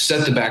guy who just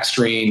set the back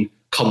screen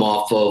come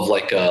off of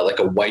like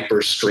a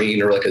wiper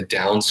screen or like a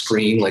down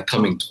screen, like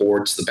coming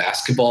towards the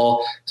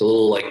basketball. It's a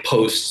little like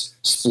post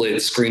split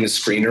screen to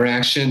screener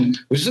action,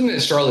 which is something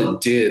that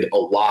Charlotte did a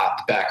lot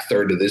the back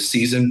third of this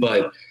season.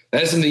 But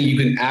that's something you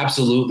can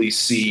absolutely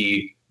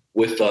see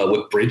with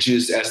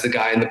Bridges as the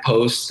guy in the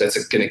post that's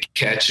going to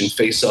catch and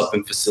face up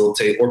and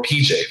facilitate, or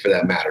PJ for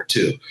that matter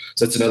too.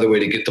 So that's another way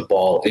to get the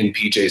ball in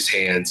PJ's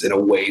hands in a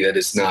way that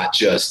is not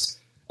just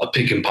a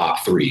pick and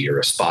pop 3 or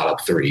a spot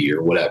up 3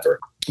 or whatever.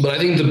 But I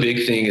think the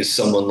big thing is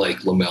someone like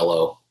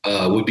LaMelo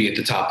would be at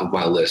the top of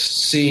my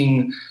list.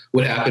 Seeing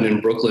what happened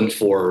in Brooklyn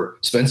for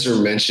Spencer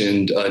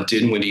mentioned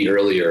Dinwiddie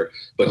earlier,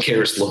 but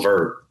Karis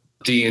LeVert,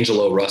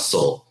 D'Angelo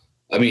Russell.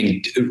 I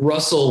mean,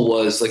 Russell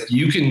was like,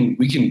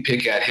 we can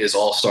pick at his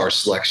all-star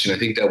selection. I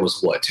think that was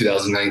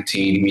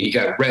 2019. I mean, he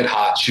got red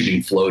hot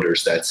shooting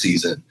floaters that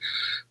season,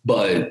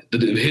 but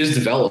his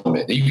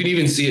development, you can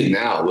even see it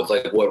now with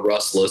like what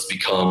Russell has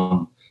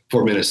become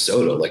for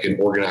Minnesota, like an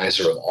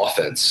organizer of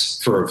offense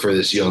for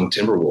this young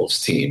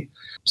Timberwolves team.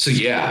 So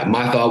yeah,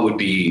 my thought would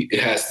be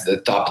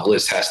the top of the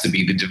list has to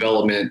be the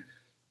development,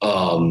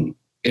 and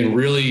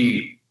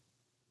really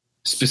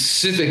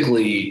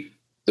specifically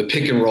the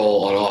pick and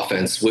roll on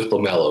offense with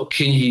LaMelo.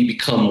 Can he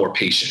become more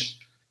patient?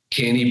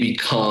 Can he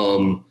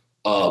become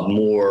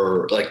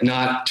more like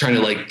not trying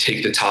to like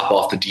take the top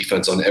off the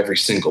defense on every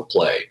single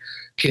play?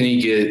 Can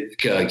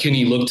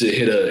he look to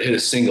hit a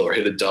single or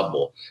hit a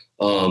double?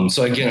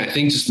 So again, I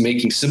think just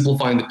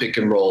simplifying the pick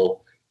and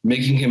roll,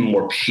 making him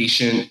more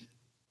patient,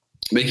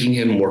 making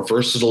him more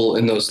versatile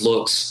in those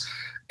looks,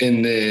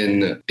 and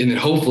then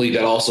hopefully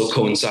that also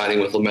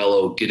coinciding with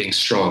LaMelo getting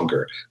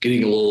stronger,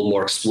 getting a little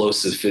more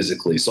explosive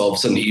physically. So all of a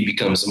sudden he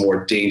becomes a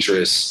more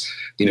dangerous,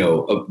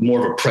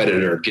 more of a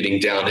predator, getting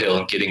downhill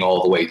and getting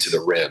all the way to the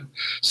rim.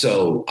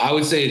 So I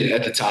would say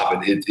at the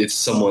top, it's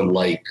someone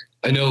like,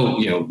 I know,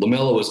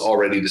 LaMelo is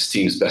already this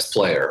team's best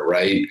player,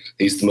 right?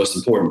 He's the most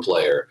important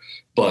player.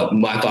 But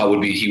my thought would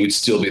be he would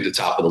still be at the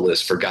top of the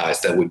list for guys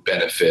that would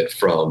benefit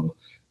from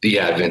the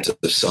advent of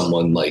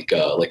someone like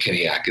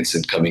Kenny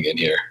Atkinson coming in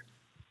here.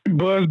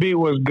 Buzzbeat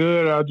was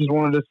good. I just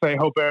wanted to say,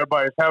 hope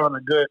everybody's having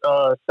a good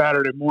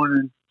Saturday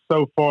morning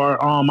so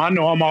far. I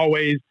know I'm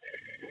always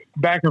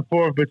back and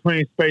forth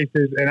between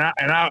spaces, and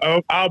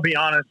I'll be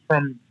honest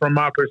from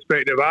my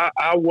perspective.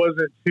 I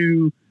wasn't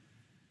too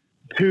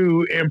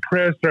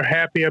impressed or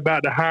happy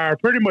about the hire.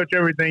 Pretty much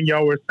everything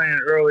y'all were saying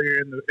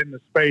earlier in the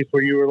space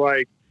where you were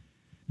like,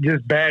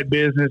 just bad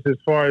business as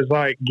far as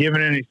like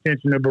giving an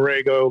extension to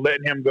Borrego,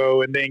 letting him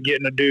go, and then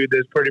getting a dude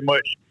that's pretty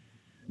much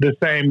the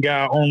same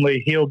guy,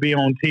 only he'll be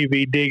on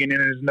TV digging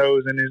in his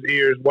nose and his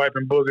ears,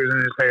 wiping boogers in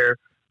his hair.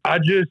 I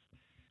just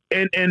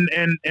and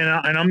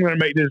I'm going to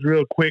make this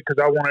real quick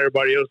because I want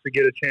everybody else to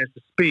get a chance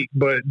to speak.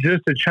 But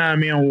just to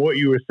chime in on what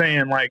you were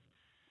saying, like,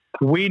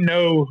 we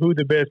know who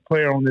the best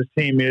player on this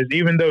team is,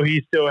 even though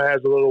he still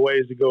has a little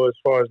ways to go as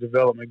far as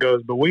development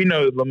goes. But we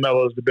know that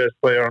LaMelo is the best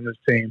player on this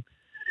team.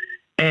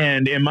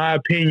 And in my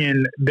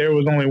opinion, there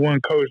was only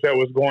one coach that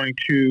was going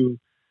to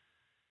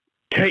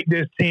take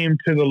this team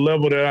to the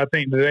level that I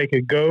think that they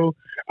could go.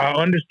 I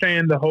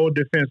understand the whole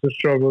defensive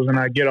struggles, and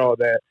I get all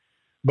that.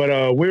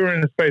 But we were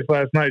in the space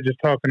last night just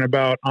talking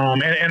about,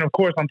 and of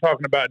course I'm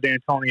talking about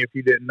D'Antoni if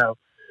you didn't know.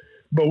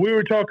 But we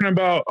were talking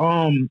about,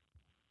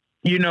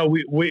 we know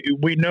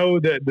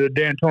that the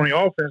D'Antoni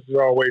offense is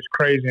always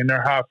crazy and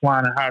they're high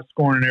flying and high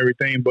scoring and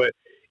everything, but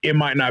it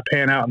might not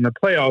pan out in the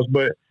playoffs.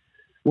 But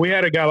we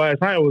had a guy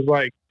last night who was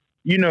like,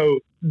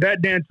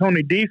 that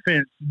D'Antoni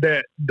defense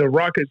that the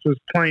Rockets was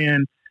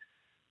playing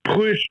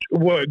pushed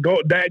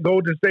that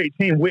Golden State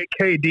team with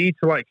KD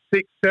to like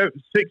six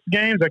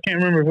games. I can't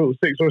remember if it was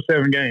 6 or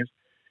 7 games.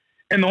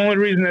 And the only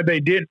reason that they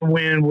didn't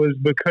win was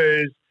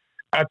because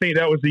I think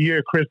that was the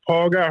year Chris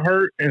Paul got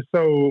hurt. And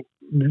so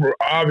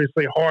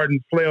obviously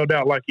Harden flailed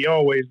out like he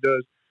always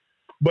does.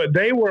 But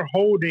they were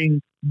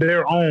holding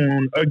their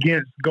own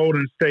against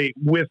Golden State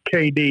with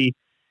KD.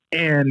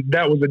 And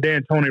that was a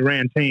D'Antoni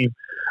ran team.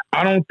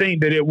 I don't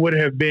think that it would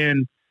have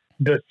been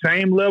the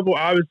same level,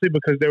 obviously,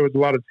 because there was a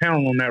lot of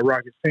talent on that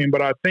Rockets team.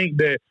 But I think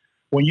that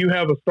when you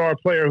have a star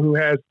player who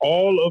has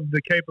all of the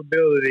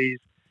capabilities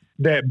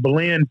that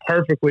blend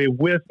perfectly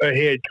with a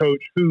head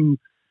coach who,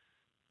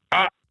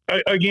 I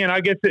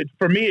guess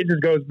for me, it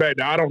just goes back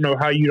to, I don't know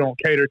how you don't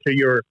cater to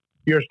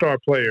your star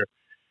player.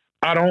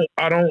 I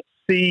don't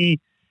see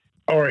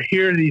or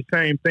hear these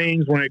same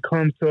things when it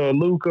comes to a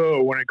Luka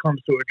or when it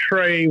comes to a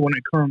Trey, when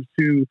it comes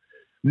to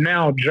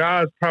now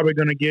Ja's probably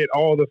going to get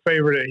all the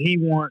favor that he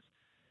wants.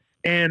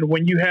 And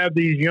when you have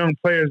these young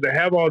players that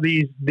have all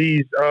these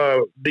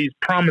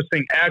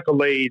promising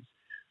accolades,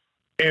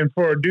 and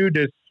for a dude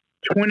that's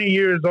 20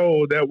 years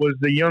old, that was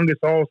the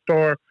youngest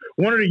All-Star,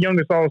 one of the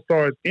youngest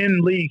All-Stars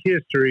in league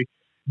history,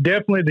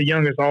 definitely the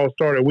youngest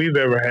All-Star that we've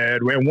ever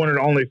had, and one of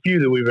the only few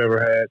that we've ever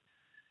had.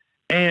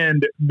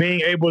 And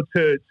being able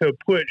to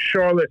put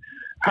Charlotte,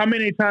 how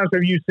many times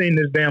have you seen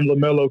this damn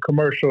LaMelo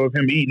commercial of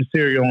him eating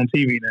cereal on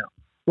TV now?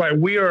 Like,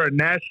 we are a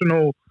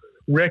national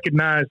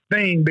recognized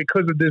thing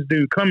because of this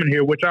dude coming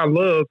here, which I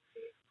love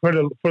for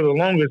the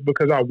longest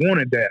because I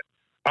wanted that.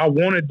 I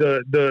wanted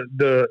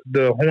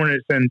the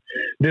Hornets and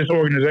this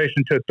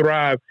organization to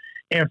thrive.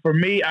 And for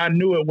me, I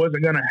knew it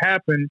wasn't going to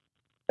happen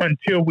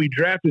until we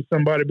drafted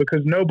somebody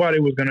because nobody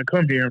was going to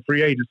come here in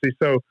free agency.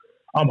 So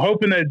I'm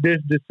hoping that this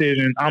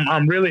decision,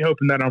 I'm really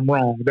hoping that I'm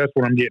wrong. That's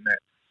what I'm getting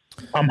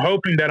at. I'm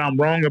hoping that I'm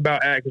wrong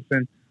about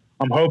Atkinson.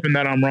 I'm hoping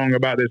that I'm wrong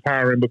about this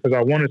hiring because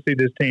I want to see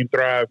this team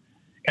thrive.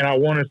 And I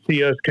want to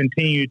see us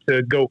continue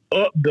to go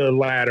up the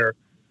ladder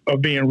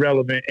of being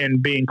relevant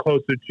and being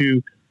closer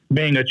to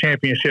being a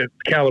championship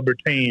caliber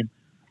team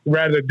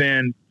rather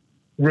than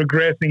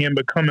regressing and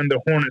becoming the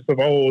Hornets of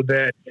old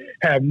that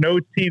have no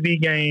TV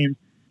games,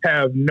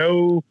 have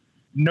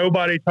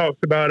nobody talks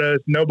about us,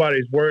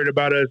 nobody's worried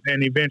about us,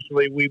 and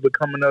eventually we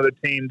become another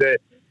team that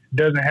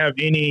doesn't have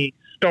any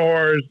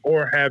stars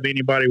or have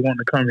anybody wanting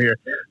to come here.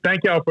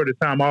 Thank y'all for the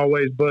time.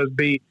 Always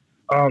Buzzbeat.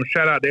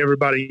 Shout out to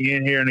everybody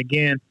in here. And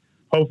again,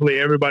 hopefully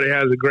everybody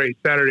has a great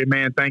Saturday,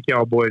 man. Thank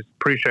y'all, boys.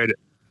 Appreciate it.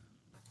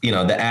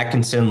 The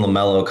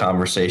Atkinson-LaMelo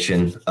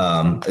conversation,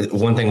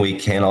 one thing we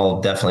can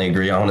all definitely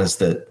agree on is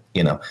that,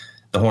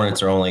 the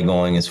Hornets are only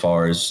going as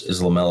far as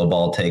LaMelo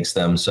Ball takes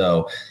them.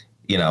 So,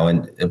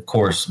 and of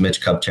course,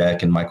 Mitch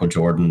Kupchak and Michael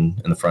Jordan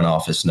in the front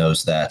office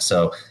knows that.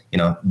 So,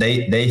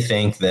 they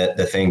think that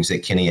the things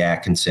that Kenny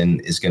Atkinson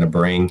is going to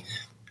bring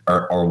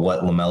are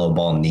what LaMelo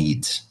Ball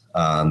needs.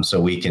 So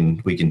we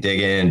can dig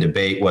in and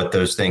debate what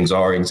those things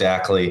are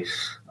exactly.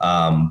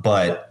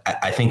 But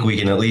I think we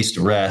can at least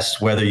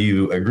rest, whether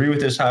you agree with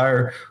this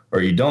hire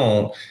or you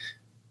don't,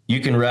 you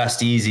can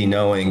rest easy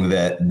knowing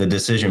that the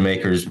decision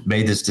makers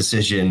made this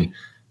decision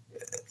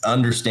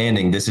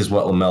understanding this is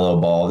what LaMelo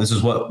Ball, this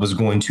is what was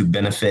going to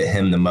benefit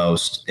him the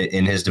most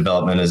in his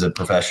development as a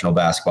professional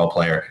basketball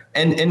player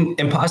and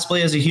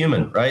possibly as a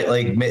human, right?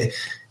 Like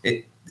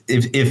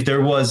if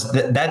there was,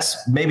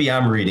 that's maybe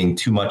I'm reading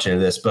too much into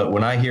this, but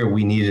when I hear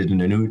we needed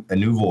a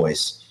new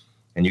voice,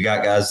 and you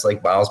got guys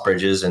like Miles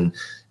Bridges and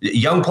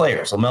young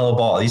players, LaMelo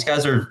Ball, these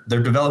guys they're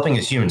developing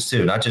as humans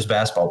too, not just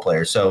basketball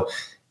players. So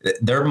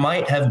there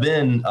might have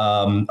been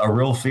a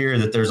real fear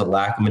that there's a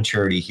lack of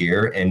maturity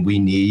here, and we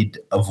need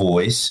a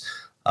voice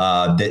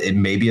that it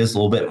maybe is a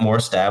little bit more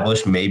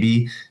established,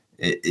 maybe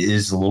it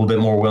is a little bit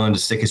more willing to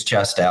stick his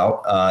chest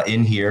out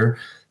in here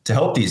to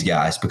help these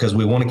guys, because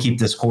we want to keep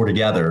this core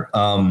together.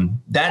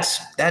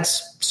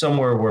 That's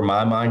somewhere where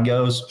my mind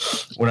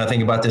goes when I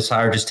think about this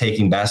hire, just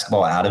taking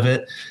basketball out of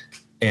it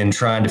and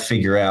trying to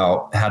figure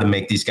out how to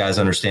make these guys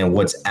understand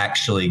what's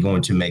actually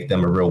going to make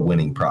them a real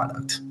winning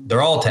product.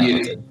 They're all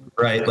talented,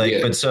 right?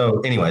 But so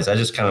anyways, I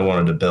just kind of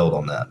wanted to build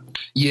on that.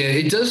 Yeah,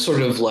 it does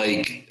sort of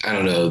like, I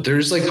don't know,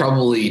 there's like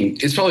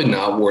it's probably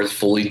not worth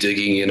fully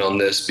digging in on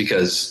this,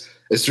 because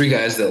it's three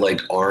guys that like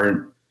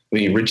aren't, I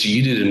mean, Richie,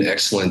 you did an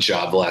excellent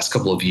job the last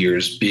couple of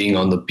years being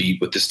on the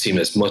beat with this team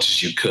as much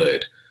as you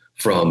could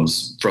from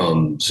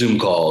Zoom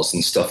calls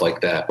and stuff like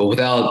that. But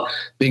without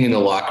being in the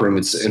locker room,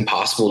 it's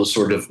impossible to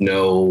sort of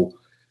know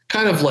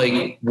kind of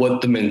like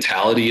what the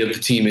mentality of the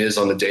team is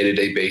on a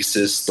day-to-day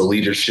basis, the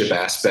leadership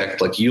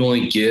aspect. Like you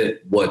only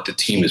get what the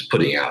team is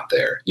putting out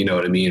there, you know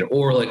what I mean?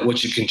 Or like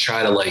what you can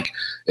try to like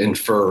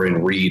infer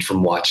and read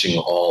from watching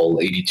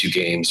all 82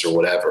 games or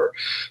whatever.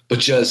 But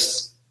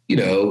just, you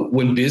know,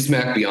 when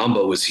Bismack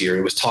Biyombo was here,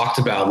 it was talked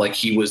about like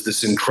he was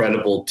this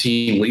incredible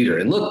team leader.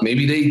 And look,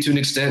 maybe to an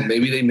extent,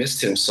 maybe they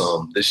missed him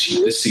some this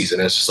season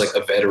as just like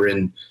a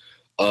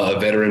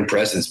veteran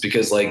presence,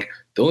 because like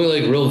the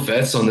only like real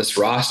vets on this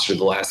roster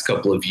the last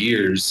couple of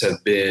years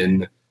have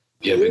been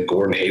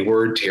Gordon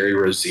Hayward, Terry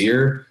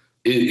Rozier.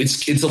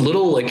 It's a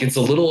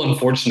little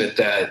unfortunate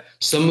that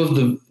some of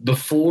the,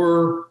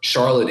 before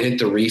Charlotte hit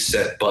the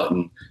reset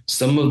button,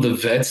 some of the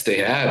vets they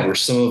had were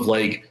some of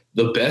like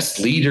the best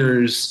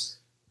leaders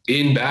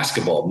in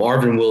basketball.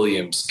 Marvin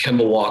Williams,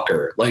 Kemba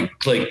Walker, like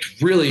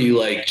really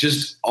like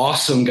just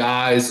awesome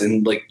guys.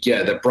 And like,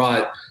 yeah, that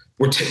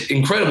were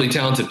incredibly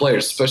talented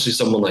players, especially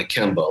someone like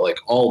Kemba, like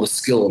all the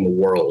skill in the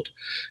world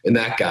in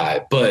that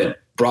guy, but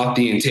brought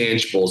the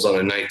intangibles on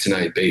a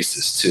night-to-night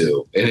basis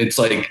too. And it's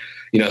like,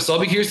 you know, so I'll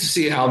be curious to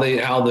see how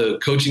the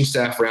coaching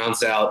staff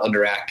rounds out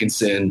under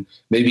Atkinson,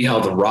 maybe how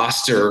the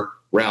roster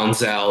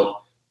rounds out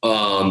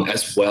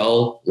as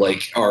well.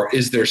 Like,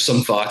 is there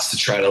some thoughts to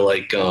try to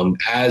like,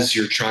 as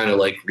you're trying to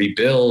like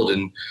rebuild?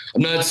 And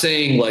I'm not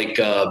saying like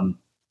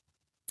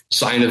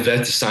sign a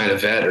vet to sign a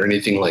vet or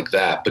anything like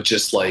that, but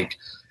just like,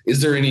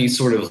 is there any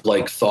sort of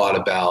like thought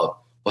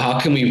about, well, how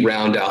can we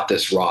round out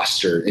this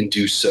roster and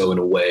do so in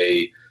a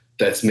way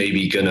that's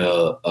maybe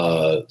gonna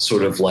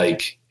sort of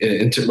like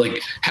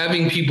like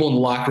having people in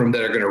the locker room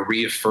that are going to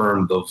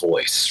reaffirm the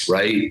voice,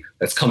 right?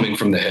 That's coming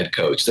from the head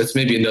coach. That's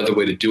maybe another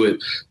way to do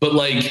it. But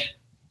like,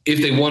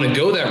 if they want to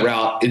go that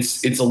route,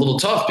 it's a little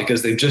tough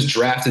because they've just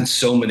drafted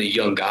so many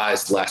young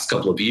guys the last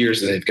couple of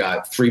years, and they've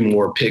got 3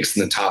 more picks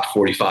in the top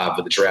 45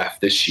 of the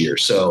draft this year.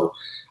 So,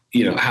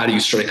 you know, how do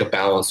you strike a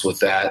balance with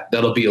that?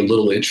 That'll be a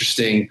little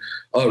interesting.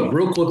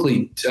 Real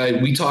quickly,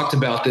 we talked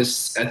about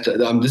this at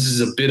the, this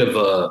is a bit of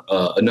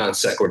a non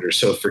sequitur,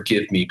 so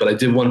forgive me, but I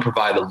did want to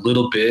provide a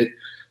little bit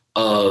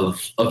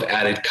of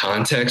added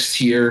context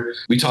here.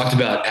 We talked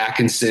about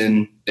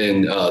Atkinson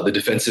and the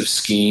defensive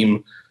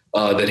scheme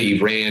that he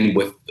ran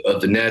with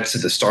the Nets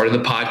at the start of the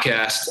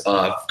podcast.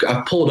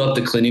 I've pulled up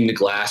the cleaning the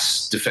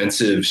glass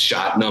defensive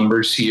shot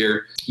numbers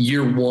here.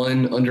 Year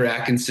 1 under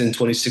Atkinson,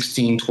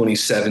 2016,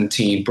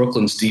 2017,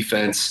 Brooklyn's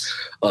defense,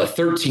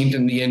 13th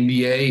in the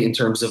NBA in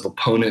terms of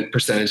opponent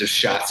percentage of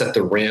shots at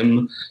the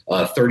rim,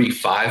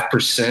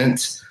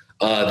 35%.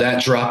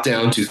 That dropped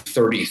down to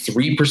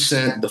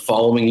 33% the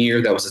following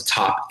year. That was a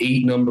top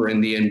 8 number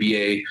in the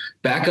NBA.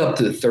 Back up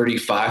to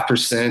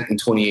 35% in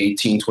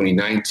 2018,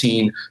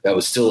 2019. That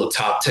was still a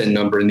top 10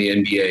 number in the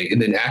NBA.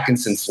 And then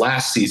Atkinson's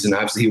last season,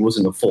 obviously he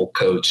wasn't a full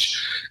coach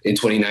in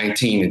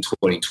 2019 and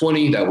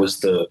 2020. That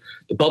was the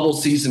bubble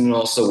season, and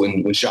also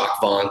when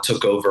Jacques Vaughn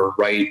took over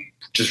right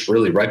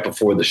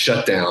before the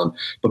shutdown.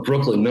 But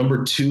Brooklyn,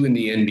 number 2 in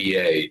the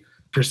NBA.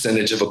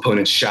 Percentage of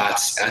opponent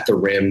shots at the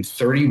rim,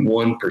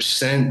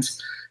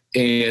 31%.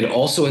 And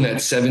also in that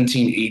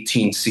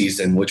 17-18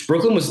 season, which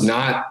Brooklyn was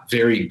not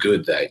very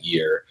good that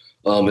year.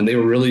 And they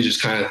were really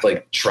just kind of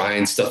like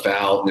trying stuff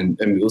out. And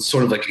it was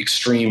sort of like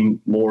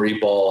extreme Morey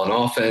ball on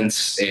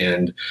offense.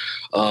 And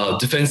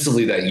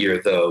defensively that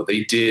year, though,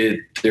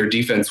 their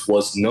defense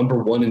was number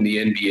 1 in the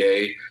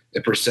NBA.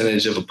 The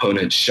percentage of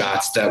opponent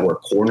shots that were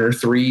corner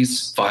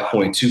threes,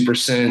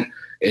 5.2%,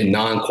 and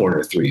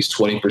non-corner threes,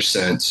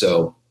 20%.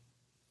 So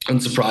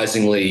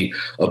unsurprisingly,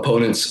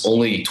 opponents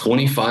only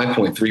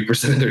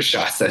 25.3% of their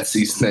shots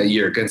that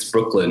year against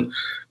Brooklyn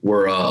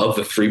were of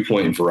the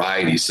 3-point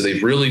variety. So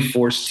they've really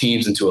forced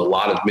teams into a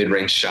lot of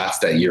mid-range shots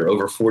that year.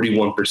 Over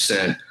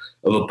 41%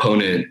 of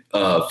opponent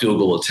field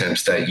goal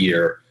attempts that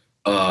year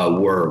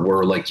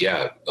were like,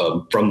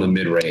 from the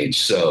mid-range.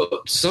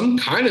 So some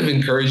kind of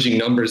encouraging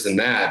numbers in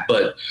that,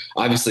 but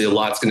obviously a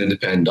lot's going to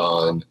depend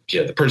on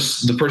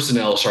the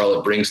personnel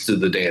Charlotte brings to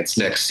the dance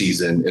next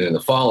season and in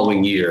the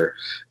following year,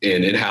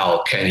 and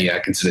how Kenny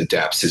Atkinson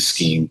adapts his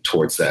scheme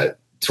towards that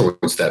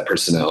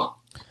personnel.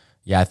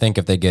 Yeah, I think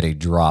if they get a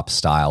drop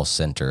style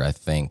center, I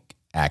think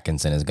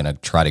Atkinson is going to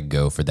try to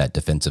go for that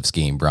defensive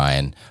scheme,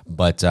 Brian.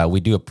 But we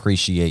do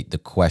appreciate the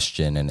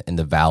question and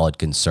the valid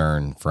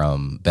concern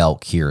from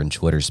Belk here in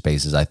Twitter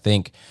Spaces. I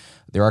think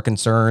there are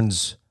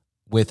concerns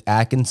with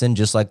Atkinson,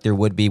 just like there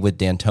would be with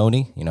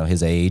D'Antoni,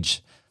 his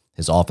age,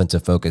 his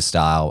offensive focus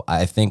style.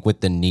 I think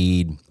with the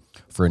need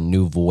for a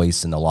new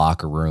voice in the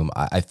locker room,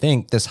 I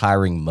think this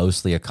hiring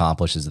mostly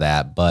accomplishes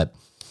that. But,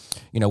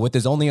 with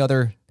his only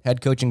other head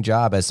coaching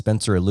job, as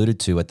Spencer alluded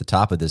to at the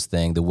top of this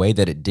thing, the way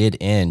that it did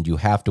end, you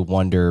have to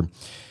wonder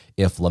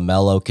if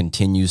LaMelo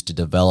continues to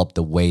develop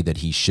the way that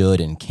he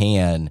should and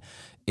can.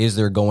 Is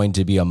there going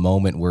to be a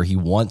moment where he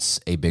wants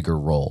a bigger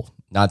role?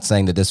 Not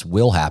saying that this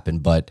will happen,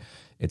 but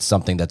it's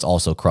something that's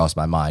also crossed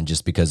my mind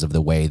just because of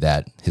the way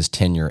that his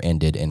tenure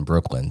ended in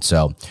Brooklyn.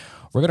 So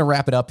we're going to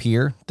wrap it up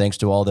here. Thanks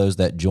to all those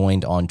that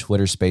joined on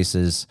Twitter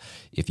Spaces.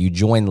 If you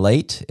join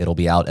late, it'll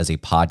be out as a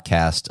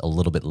podcast a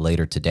little bit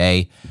later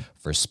today.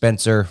 For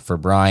Spencer, for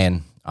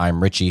Brian,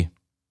 I'm Richie.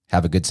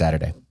 Have a good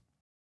Saturday.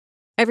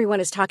 Everyone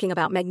is talking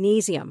about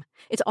magnesium.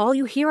 It's all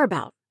you hear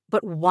about.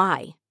 But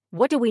why?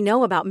 What do we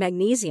know about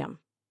magnesium?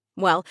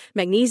 Well,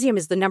 magnesium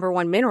is the number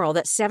one mineral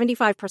that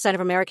 75%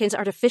 of Americans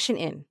are deficient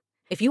in.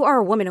 If you are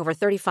a woman over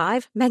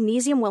 35,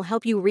 magnesium will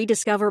help you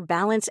rediscover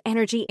balance,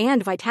 energy,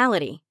 and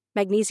vitality.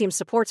 Magnesium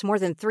supports more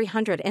than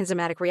 300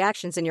 enzymatic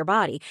reactions in your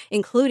body,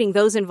 including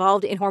those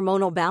involved in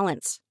hormonal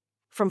balance.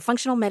 From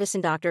functional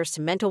medicine doctors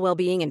to mental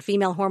well-being and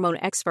female hormone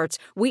experts,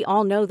 we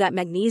all know that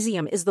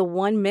magnesium is the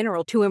one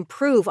mineral to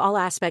improve all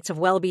aspects of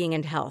well-being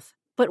and health.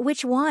 But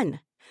which one?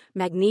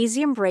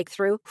 Magnesium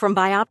Breakthrough from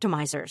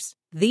Bioptimizers,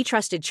 the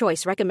trusted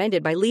choice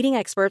recommended by leading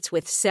experts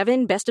with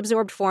 7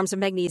 best-absorbed forms of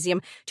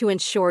magnesium to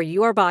ensure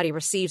your body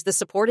receives the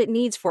support it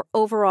needs for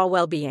overall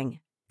well-being.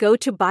 Go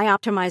to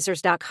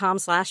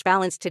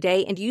bioptimizers.com/balance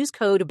today and use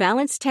code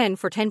BALANCE10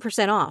 for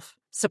 10% off.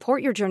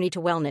 Support your journey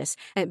to wellness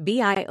at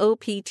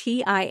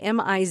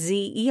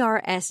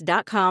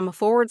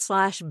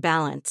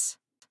bioptimizers.com/balance.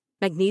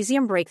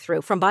 Magnesium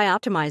Breakthrough from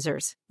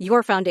Bioptimizers,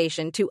 your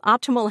foundation to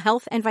optimal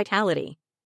health and vitality.